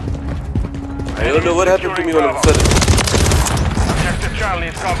 I don't know what happened to me all of a sudden. Objective Charlie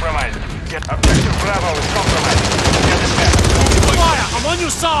is compromised. Get objective Bravo is compromised. Get it back. Fire! I'm on your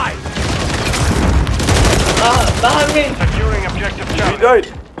side! Behind me. Securing objective He Charlie. died.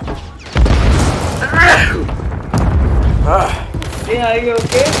 Yeah, are you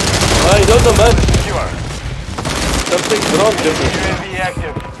okay? I don't know, man. Secure. Something's wrong, different. UAV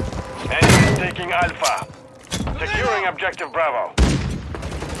active. Enemy taking Alpha. Securing objective Bravo.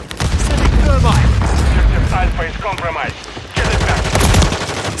 Sending thermite! Objective Alpha is compromised. Get it back.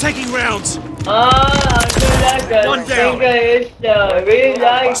 Taking rounds! I feel like One I down. think it's really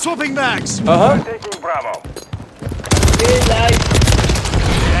like, Swapping mags! Taking Bravo. really like.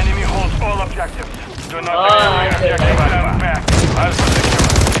 The enemy holds all objectives. Do not I destroy see. objective Alpha. Back. Alpha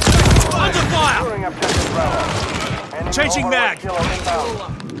secure. Under fire! Securing objective Bravo. Enemy Changing overlord mag. kilo inbound.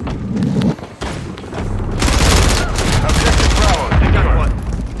 Objective Bravo secure.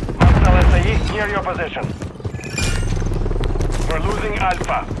 Hostile SAE near your position. We're losing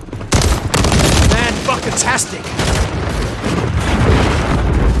Alpha. Man, fucking-tastic!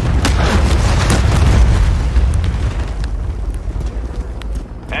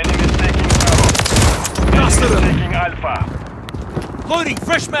 Enemies taking Bravo. Master Enemies them. taking Alpha. Loading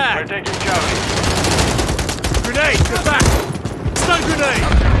fresh We're mag! taking Charlie. Grenade! Get back! Stun grenade!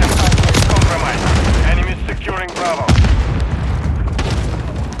 Objective Alpha is compromised. Enemies securing Bravo.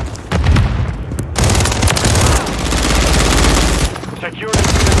 Securing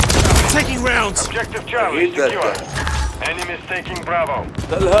objective Charlie. Taking rounds! Objective I Charlie hate that secure. Enemies taking Bravo.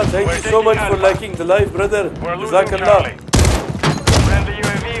 Talha, thank We're you so taking much for Alpha. liking the live, brother. We're losing Jazakallah. Charlie.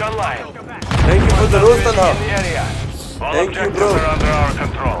 online. Thank you for the roast, In Allah. the area. All Thank you, objectives bro. are under our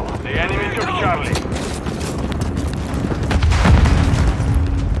control. The enemy took Charlie.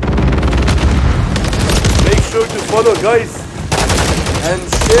 Make sure to follow, guys, and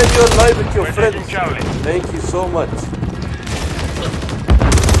share your live with your We're friends. taking Charlie. Thank you so much.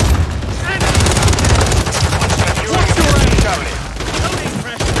 Securing Charlie.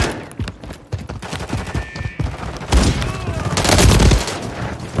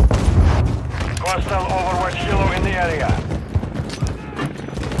 Hostile Overwatch Kilo in the area.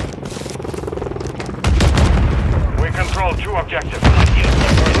 We control 2 objectives.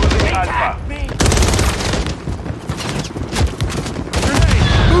 We're losing Alpha.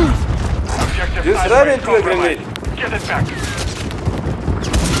 Objective Just Alpha run is into a compromised. grenade. Get it back.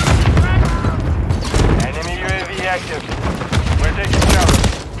 Enemy UAV active. We're taking Charlie.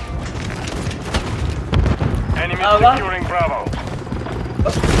 Enemy Allah. securing Bravo.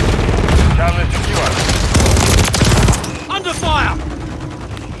 Charlie secure. Under fire!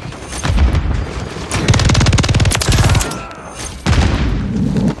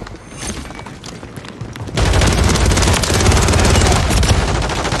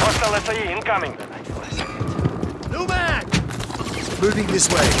 Hostile SAE incoming. No mag! Moving this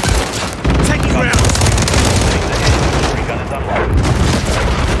way. Taking rounds! Recon is unlocked.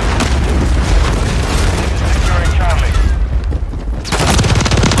 Securing Charlie.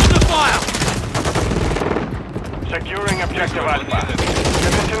 Under fire! Securing objective Alpha.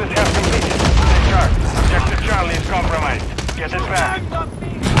 Mission is half completed. Stay sharp. Objective Charlie is compromised. Get it back.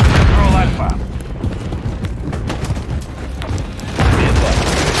 Control Alpha.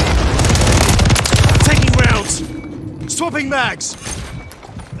 Taking rounds! Swapping mags!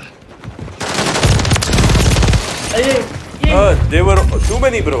 They were too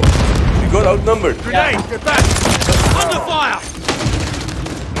many, bro. We got outnumbered. Grenade! Get back! Under fire!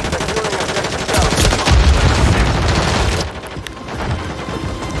 Securing objective Charlie.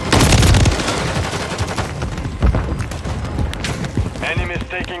 Enemies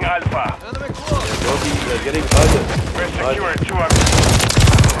taking Alpha. Bobby, they're getting harder. We're secured 2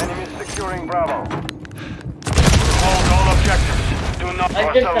 objectives. Enemies securing Bravo. Hold all objectives. Do not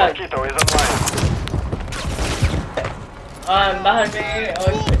I did hostile that. Mosquito is online. बाहर में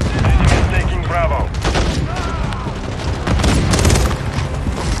और Enemies taking Bravo.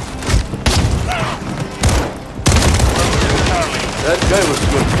 Charlie. That guy was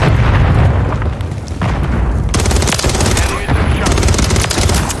good. Enemy took Charlie.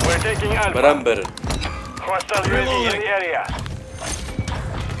 We're taking Alpha. But I'm better. Hostile UAV in the area.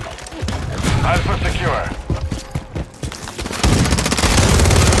 Alpha secure.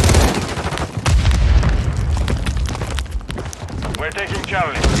 We're taking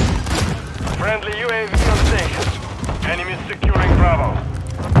Charlie. Friendly UAV on station. Enemies securing Bravo.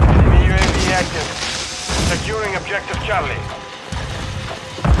 Enemy UAV active. Securing objective Charlie.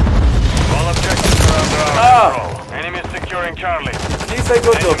 All objectives are under our control. Enemies securing Charlie. At least I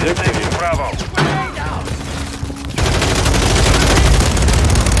got the Enemies objective. taking Bravo.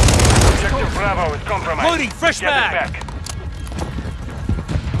 Objective Bravo is compromised. Loading, fresh Get mag. it back.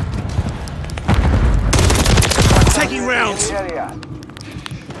 Taking rounds! In the area.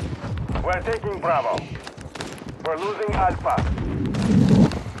 We're taking Bravo. We're losing Alpha.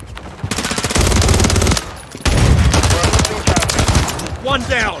 We're losing Charlie. One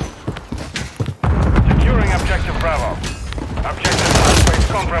down! Securing objective Bravo. Objective Alpha is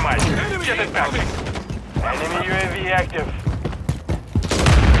compromised. Get it back. Enemy UAV active.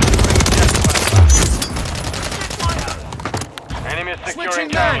 Enemy securing Switching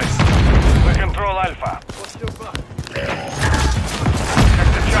Charlie. mags. We control Alpha. Objective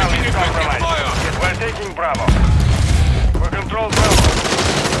Charlie is compromised. We're taking Bravo. We control Bravo.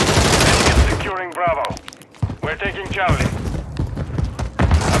 Enemy securing Bravo. We're taking Charlie.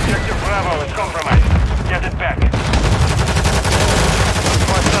 Objective Bravo is compromised. Get it back.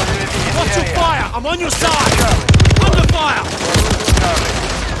 Hostile UAV in the Watch your area. fire! I'm on your side! Charlie. Under fire! We're losing Charlie.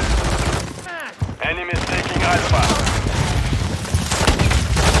 Enemies taking Alpha.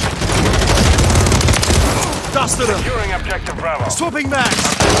 Dusted him! Securing objective Bravo. Swapping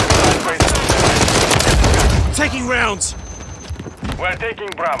mags! Taking rounds! We're taking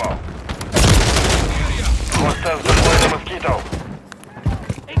Bravo. Hostiles deploy the Mosquito.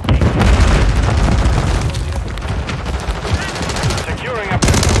 Securing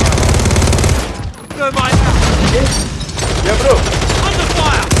objective Bravo. Go by! Yeah, bro. Under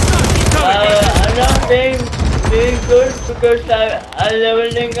fire! Keep going! I'm not being good because I'm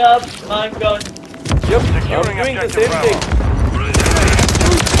leveling up my gun. Yep, I'm Securing doing the objective same Bravo. thing.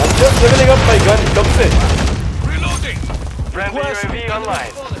 I'm just leveling up my gun. Come say. Reloading! Friendly UAV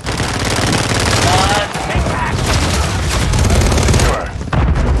online. Secure.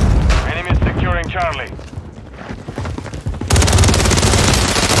 Enemies securing Charlie.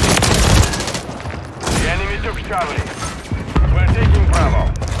 The enemy took Charlie. We're taking Bravo.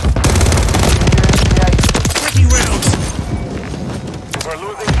 Taking rounds. We're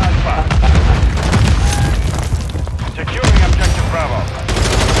losing Alpha. Securing objective Bravo.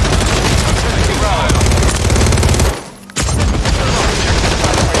 Objective Bravo.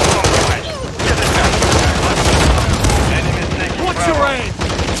 Enemies taking What's Bravo. your aim?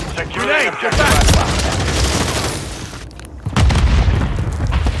 Securing Grenade, objective back. Alpha.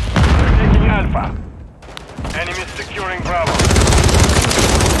 We're taking Alpha. Enemies securing Bravo.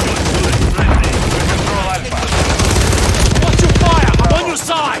 We control Alpha. Watch your fire! I'm on your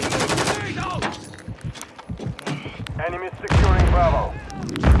side! Enemies securing Bravo.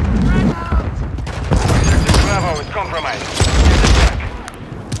 Objective Bravo is compromised. Get it back.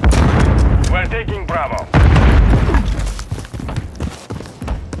 We're taking Bravo.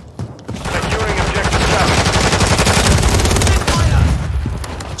 Securing objective Charlie.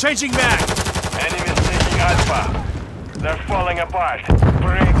 Changing mag! Enemies taking Alpha. They're falling apart.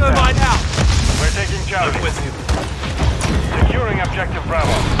 Break Thermite them. out! We're taking Charlie. I'm with you. Securing objective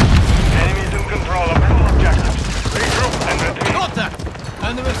Bravo. Enemies in control of all objectives. Regroup and retreat. Contact!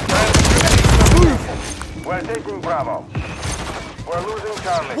 Enemy We're taking Bravo. We're losing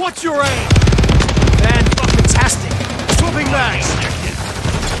Charlie. What's your aim? Fan-fucking-tastic! Swapping mags!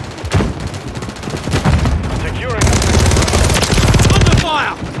 Securing objective Under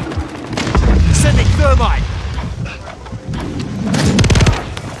fire! Sending thermite!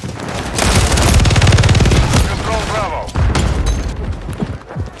 Control Bravo.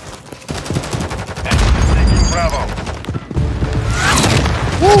 Enemies taking Bravo.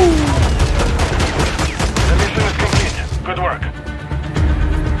 The mission is complete. Good work.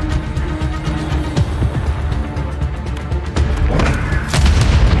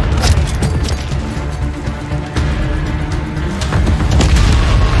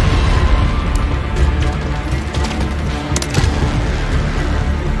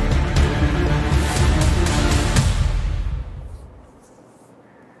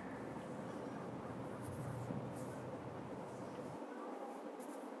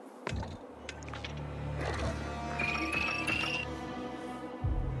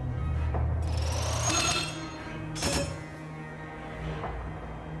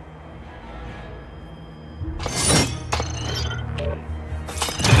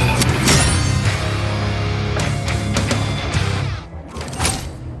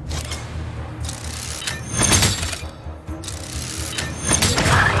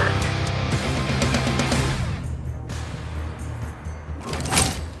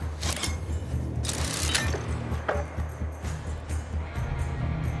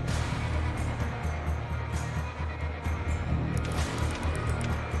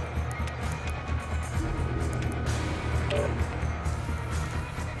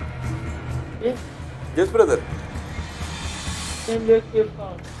 Yes, Yes, brother. send back your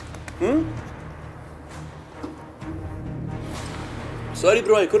phone. Sorry,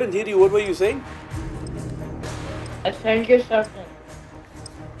 bro, I couldn't hear you. What were you saying? I sent you something.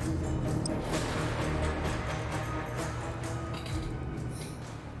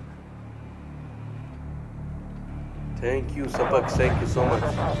 Thank you, Sapak. Thank you so much.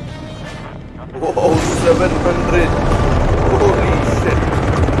 Whoa, 700. Holy shit.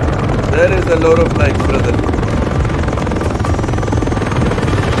 That is a lot of likes, brother.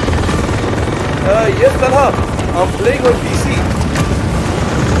 Yes, Talha. I'm playing on PC.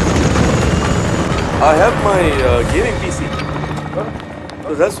 I have my gaming PC.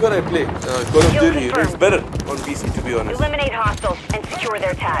 So that's where I play. Call of Duty. It's better on PC, to be honest. Eliminate hostiles and secure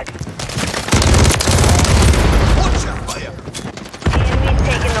their tags. The enemy's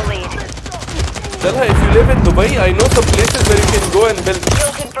taking the lead. Talha, if you live in Dubai, I know some places where you can go and build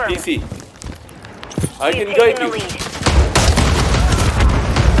Kill confirmed. PC. I We've can taken guide the you. lead.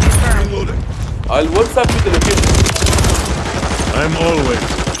 Confirmed. I'll WhatsApp you the location. I'm always.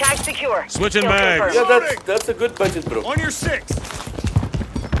 Tag secure. Switching Kill mags. confirmed. Yeah, that's a good budget, bro. On your six!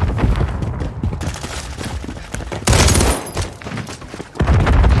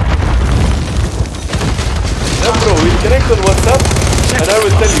 Yeah, bro, we'll connect on WhatsApp and I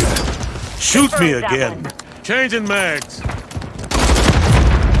will tell you. Shoot me Confirmed that again. one. Changing mags.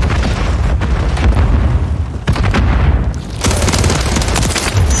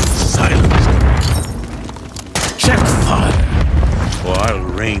 Silence. Check fire. Or I'll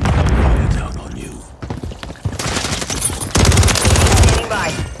rain fire down on you. Standing by.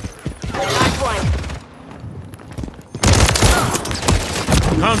 Last one.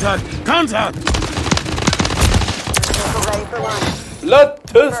 Contact! Contact! Ready for launch.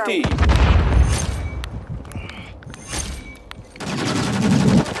 Bloodthirsty.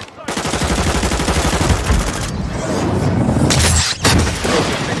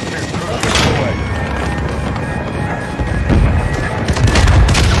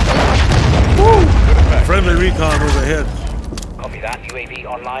 Friendly recon overhead. Copy that. UAV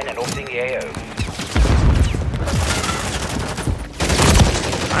online and orbiting the AO.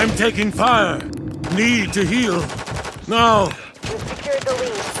 I'm taking fire. Need to heal. Now. We've secured the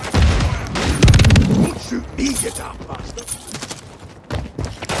lead. Shoot me, you dumb bastard.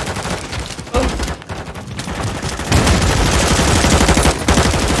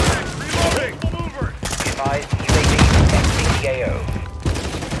 Advise UAV exiting the AO.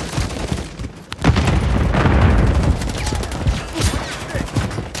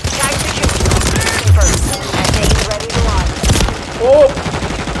 Tag secure. Confirmed. SAE ready to launch. Oh.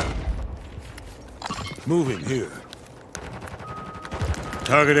 Moving here.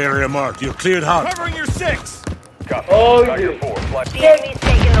 Target area marked. You're cleared hot. Covering your 6! Copy. Oh, Tiger yeah. 4, flight. The enemy's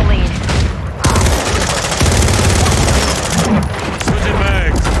taking the lead. Switching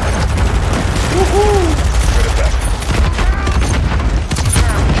mags. Good effect.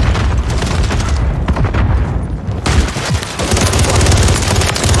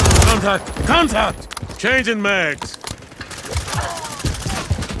 Contact. Contact. Changing mags.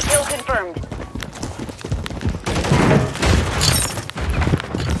 Kill confirmed.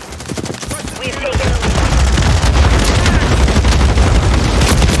 We've taken the lead.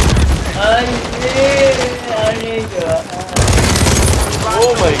 I need you.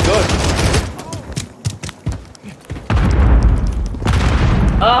 Oh my god.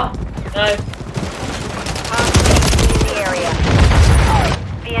 Ah, nice. Hostiles in the area.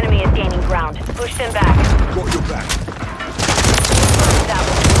 The enemy is gaining ground. Push them back. Got your back. That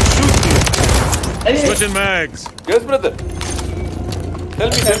one. Shoot me. Hey, Switching mags. Yes, brother. Tell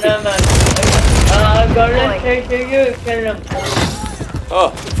me, tell me. I'm gonna take you, kill him. Oh,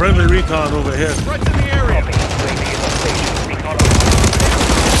 Friendly recon overhead. Threats in the area! UAV is on station. Recon over.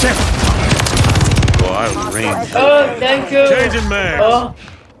 Check. Oh, I'll rain. Oh, thank you. Changing mags. Oh,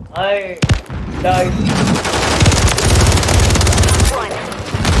 I died. One.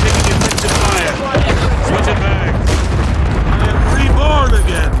 Taking intensive fire. Switching mags. I am reborn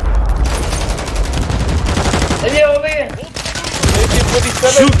again. Hey, over here.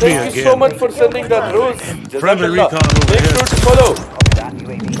 1947, Shoot me thank you so again. much for sending that rose. Friendly Jazakallah. recon over Make here. sure to follow Copy that.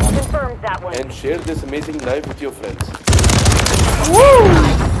 UAV on. Confirmed that one. and share this amazing live with your friends.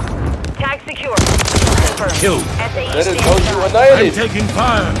 Tag secure. Confirmed. Killed. SAE That is stands how you by. I'm annihilate. taking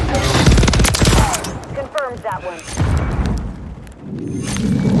fire. Confirmed that one.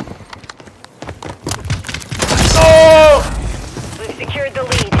 Oh! We've secured the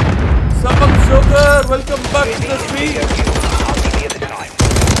lead. Sabak Joker, welcome back to the stream. I'll give you the time.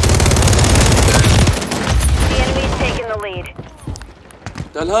 The enemy's taking the lead.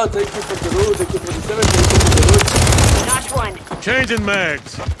 Talha, thank you for the rose. Thank you for the 7. Thank you for the rose. Notch one. Changing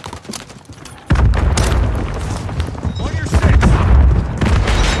mags. On your 6!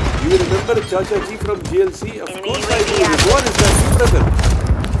 You remember Chacha Ji from GLC? Of Enemy course I UAV do. active. What is that, you brother?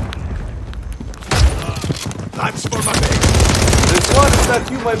 That's for my bag. Rizwan, is that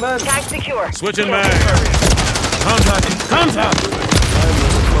you, my man? Tag secure. Switching mags. Contact. Contact.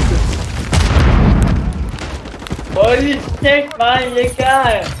 Holy shit, man, you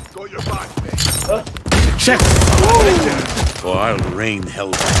guy. Got your back, Check. Oh, I'll rain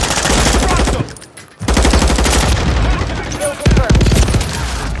hell. Kill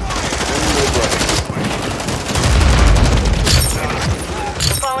confirmed.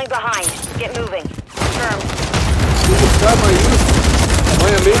 We're falling behind. Get moving. Confirmed. This time I used my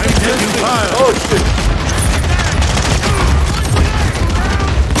amazing I'm taking instinct. fire. Oh shit.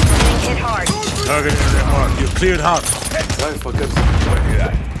 Getting hit hard. Target area marked. You're cleared hot. Die fuckers. Roger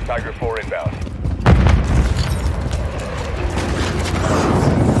that. Tiger 4 inbound.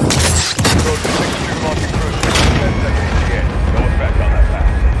 Approach 6-2 launching cruise. 10 seconds to get. No effect on that path.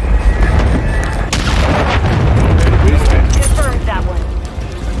 Confirmed that one.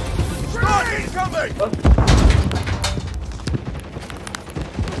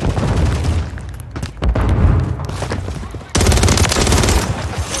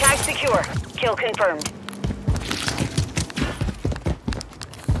 Tag secure. Kill confirmed.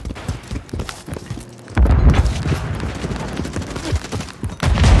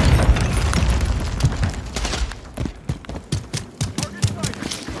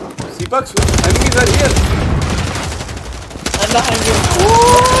 Seabucks, enemies are here. I'm behind you.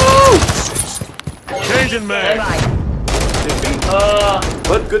 Changing mags. Bye.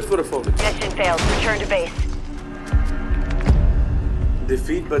 But good for a forward. Mission failed. Return to base.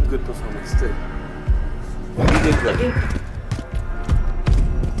 Defeat but good performance still. We did well.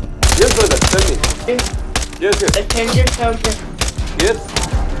 Yes, brother, tell me. Yes. Attention, something. Yes.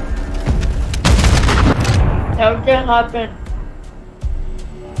 Something happened.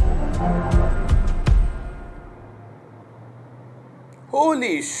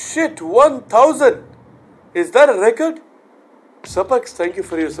 Holy shit, 1000! Is that a record? Sapax, thank you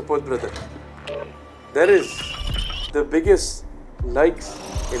for your support, brother. That is the biggest likes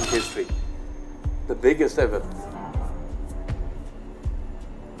in history. The biggest ever.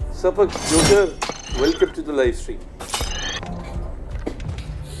 Sapax Joker, welcome to the live stream.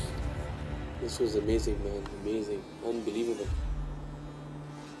 This was amazing, man. Amazing. Unbelievable.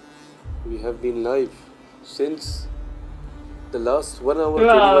 We have been live since the last 1 hour,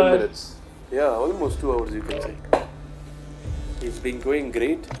 21 minutes. Yeah, almost 2 hours you can say. It's been going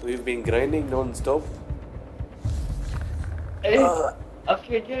great. We've been grinding non-stop.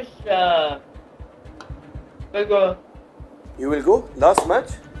 Okay, just we'll go. You will go? Last match?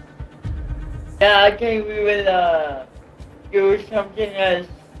 Yeah, I think we will do something else.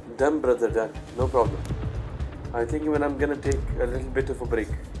 Done, brother, done. No problem. I think even I'm gonna take a little bit of a break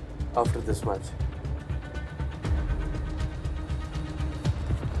after this match.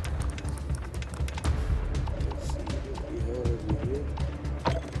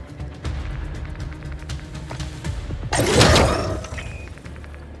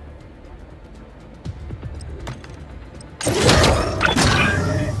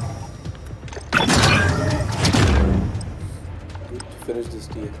 Finish this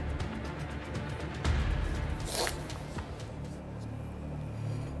deal.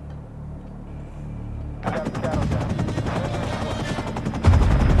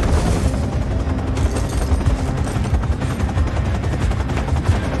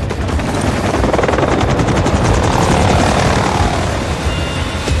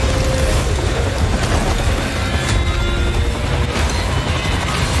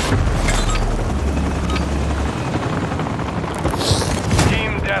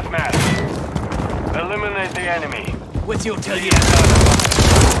 What's your tell you?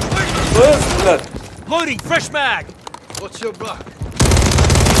 First blood. Loading fresh mag. What's your block?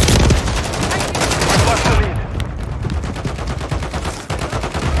 Lost the lead.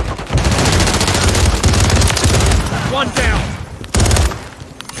 One down.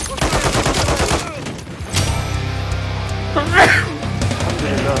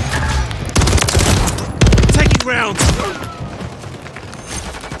 Taking rounds.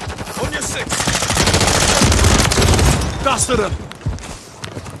 On your six. Dusted him.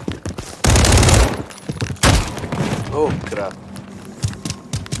 Oh crap.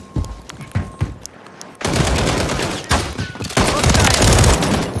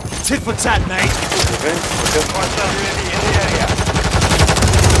 Tit for tat, mate. Okay. Hostile UAV in the area.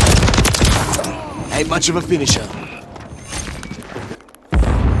 Ain't much of a finisher.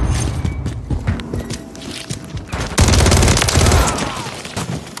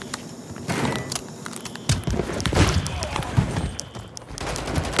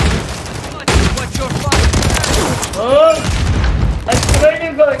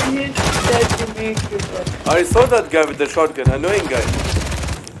 I saw that guy with the shotgun, annoying guy.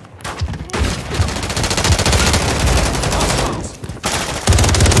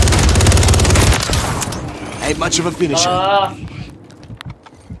 Ain't much of a finisher.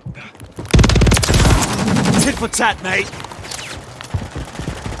 Tit for tat, mate.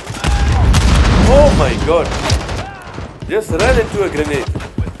 Oh my god. Just ran into a grenade.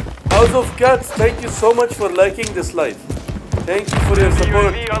 House of Cats, thank you so much for liking this live. Thank you for your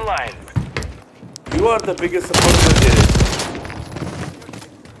support. UAV online. You are the biggest supporter there is.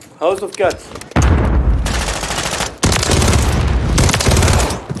 House of Cats.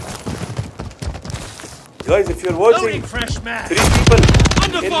 Guys, if you're watching 3 people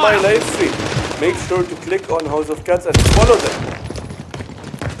in my live stream, make sure to click on House of Cats and follow them.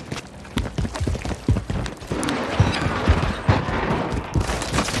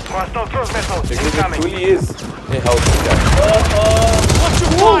 Hostile cruise missiles Because it incoming. truly is a House of Cats. Watch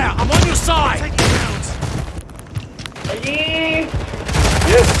your fire! I'm on your side!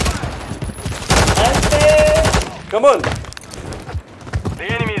 Yes! Come on! The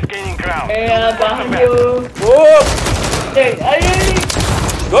enemy is gaining ground. Behind you. Oh! Hey,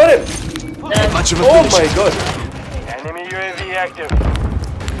 Got him! Ain't much of a Oh finisher. my god! Enemy UAV active.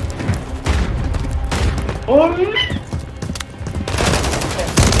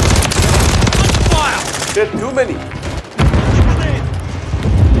 Fire! There are too many.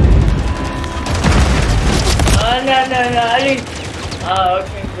 No, Ali.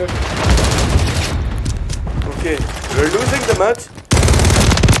 Okay, good. Okay, we're losing the match.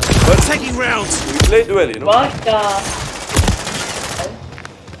 We're taking rounds. We play duel, you know. What the?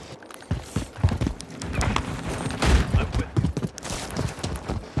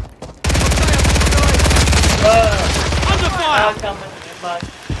 Under fire. Coming back.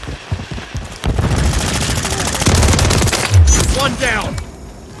 One down.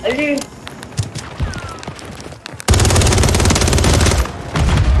 Ali.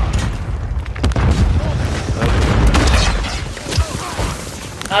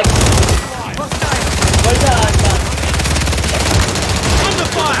 Under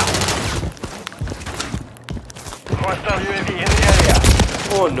fire. Hostile UAV in the area.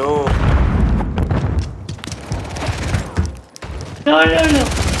 Oh no. No.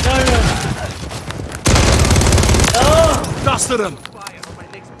 Dusted him.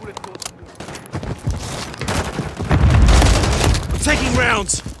 I'm taking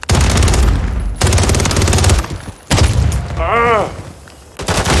rounds.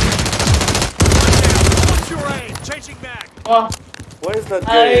 What's your aim? Changing back. Oh, Why is that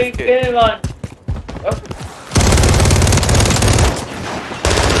guy I AFK? kill one.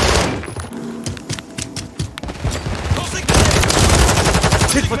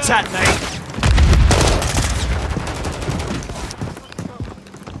 Tit for tat, mate.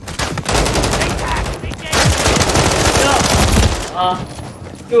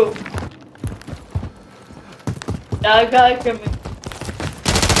 Two. That guy coming.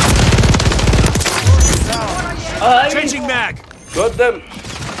 Changing mag. Got them.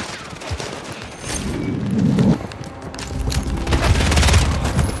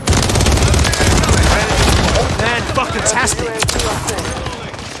 Man, fucking tastic.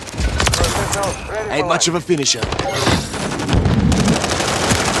 Ain't much of a finisher.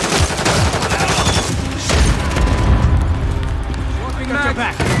 Go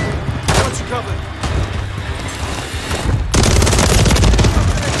back. Got you covered.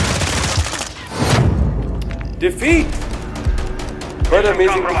 Defeat. What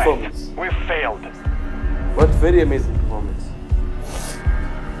amazing performance. We failed. What very amazing performance.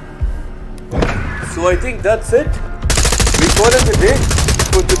 So I think that's it. We call it a day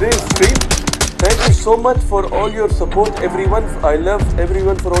for today's stream. Thank you so much for all your support, everyone. I love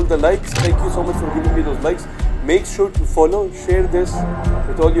everyone for all the likes. Thank you so much for giving me those likes. Make sure to follow, share this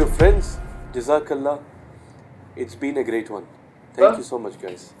with all your friends. Jazakallah. It's been a great one. Thank you so much,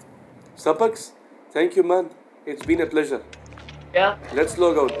 guys. Sapaks, thank you, man. It's been a pleasure. Yeah. Let's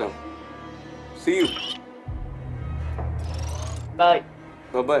log out now. See you. Bye.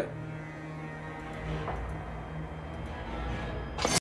 Bye-bye.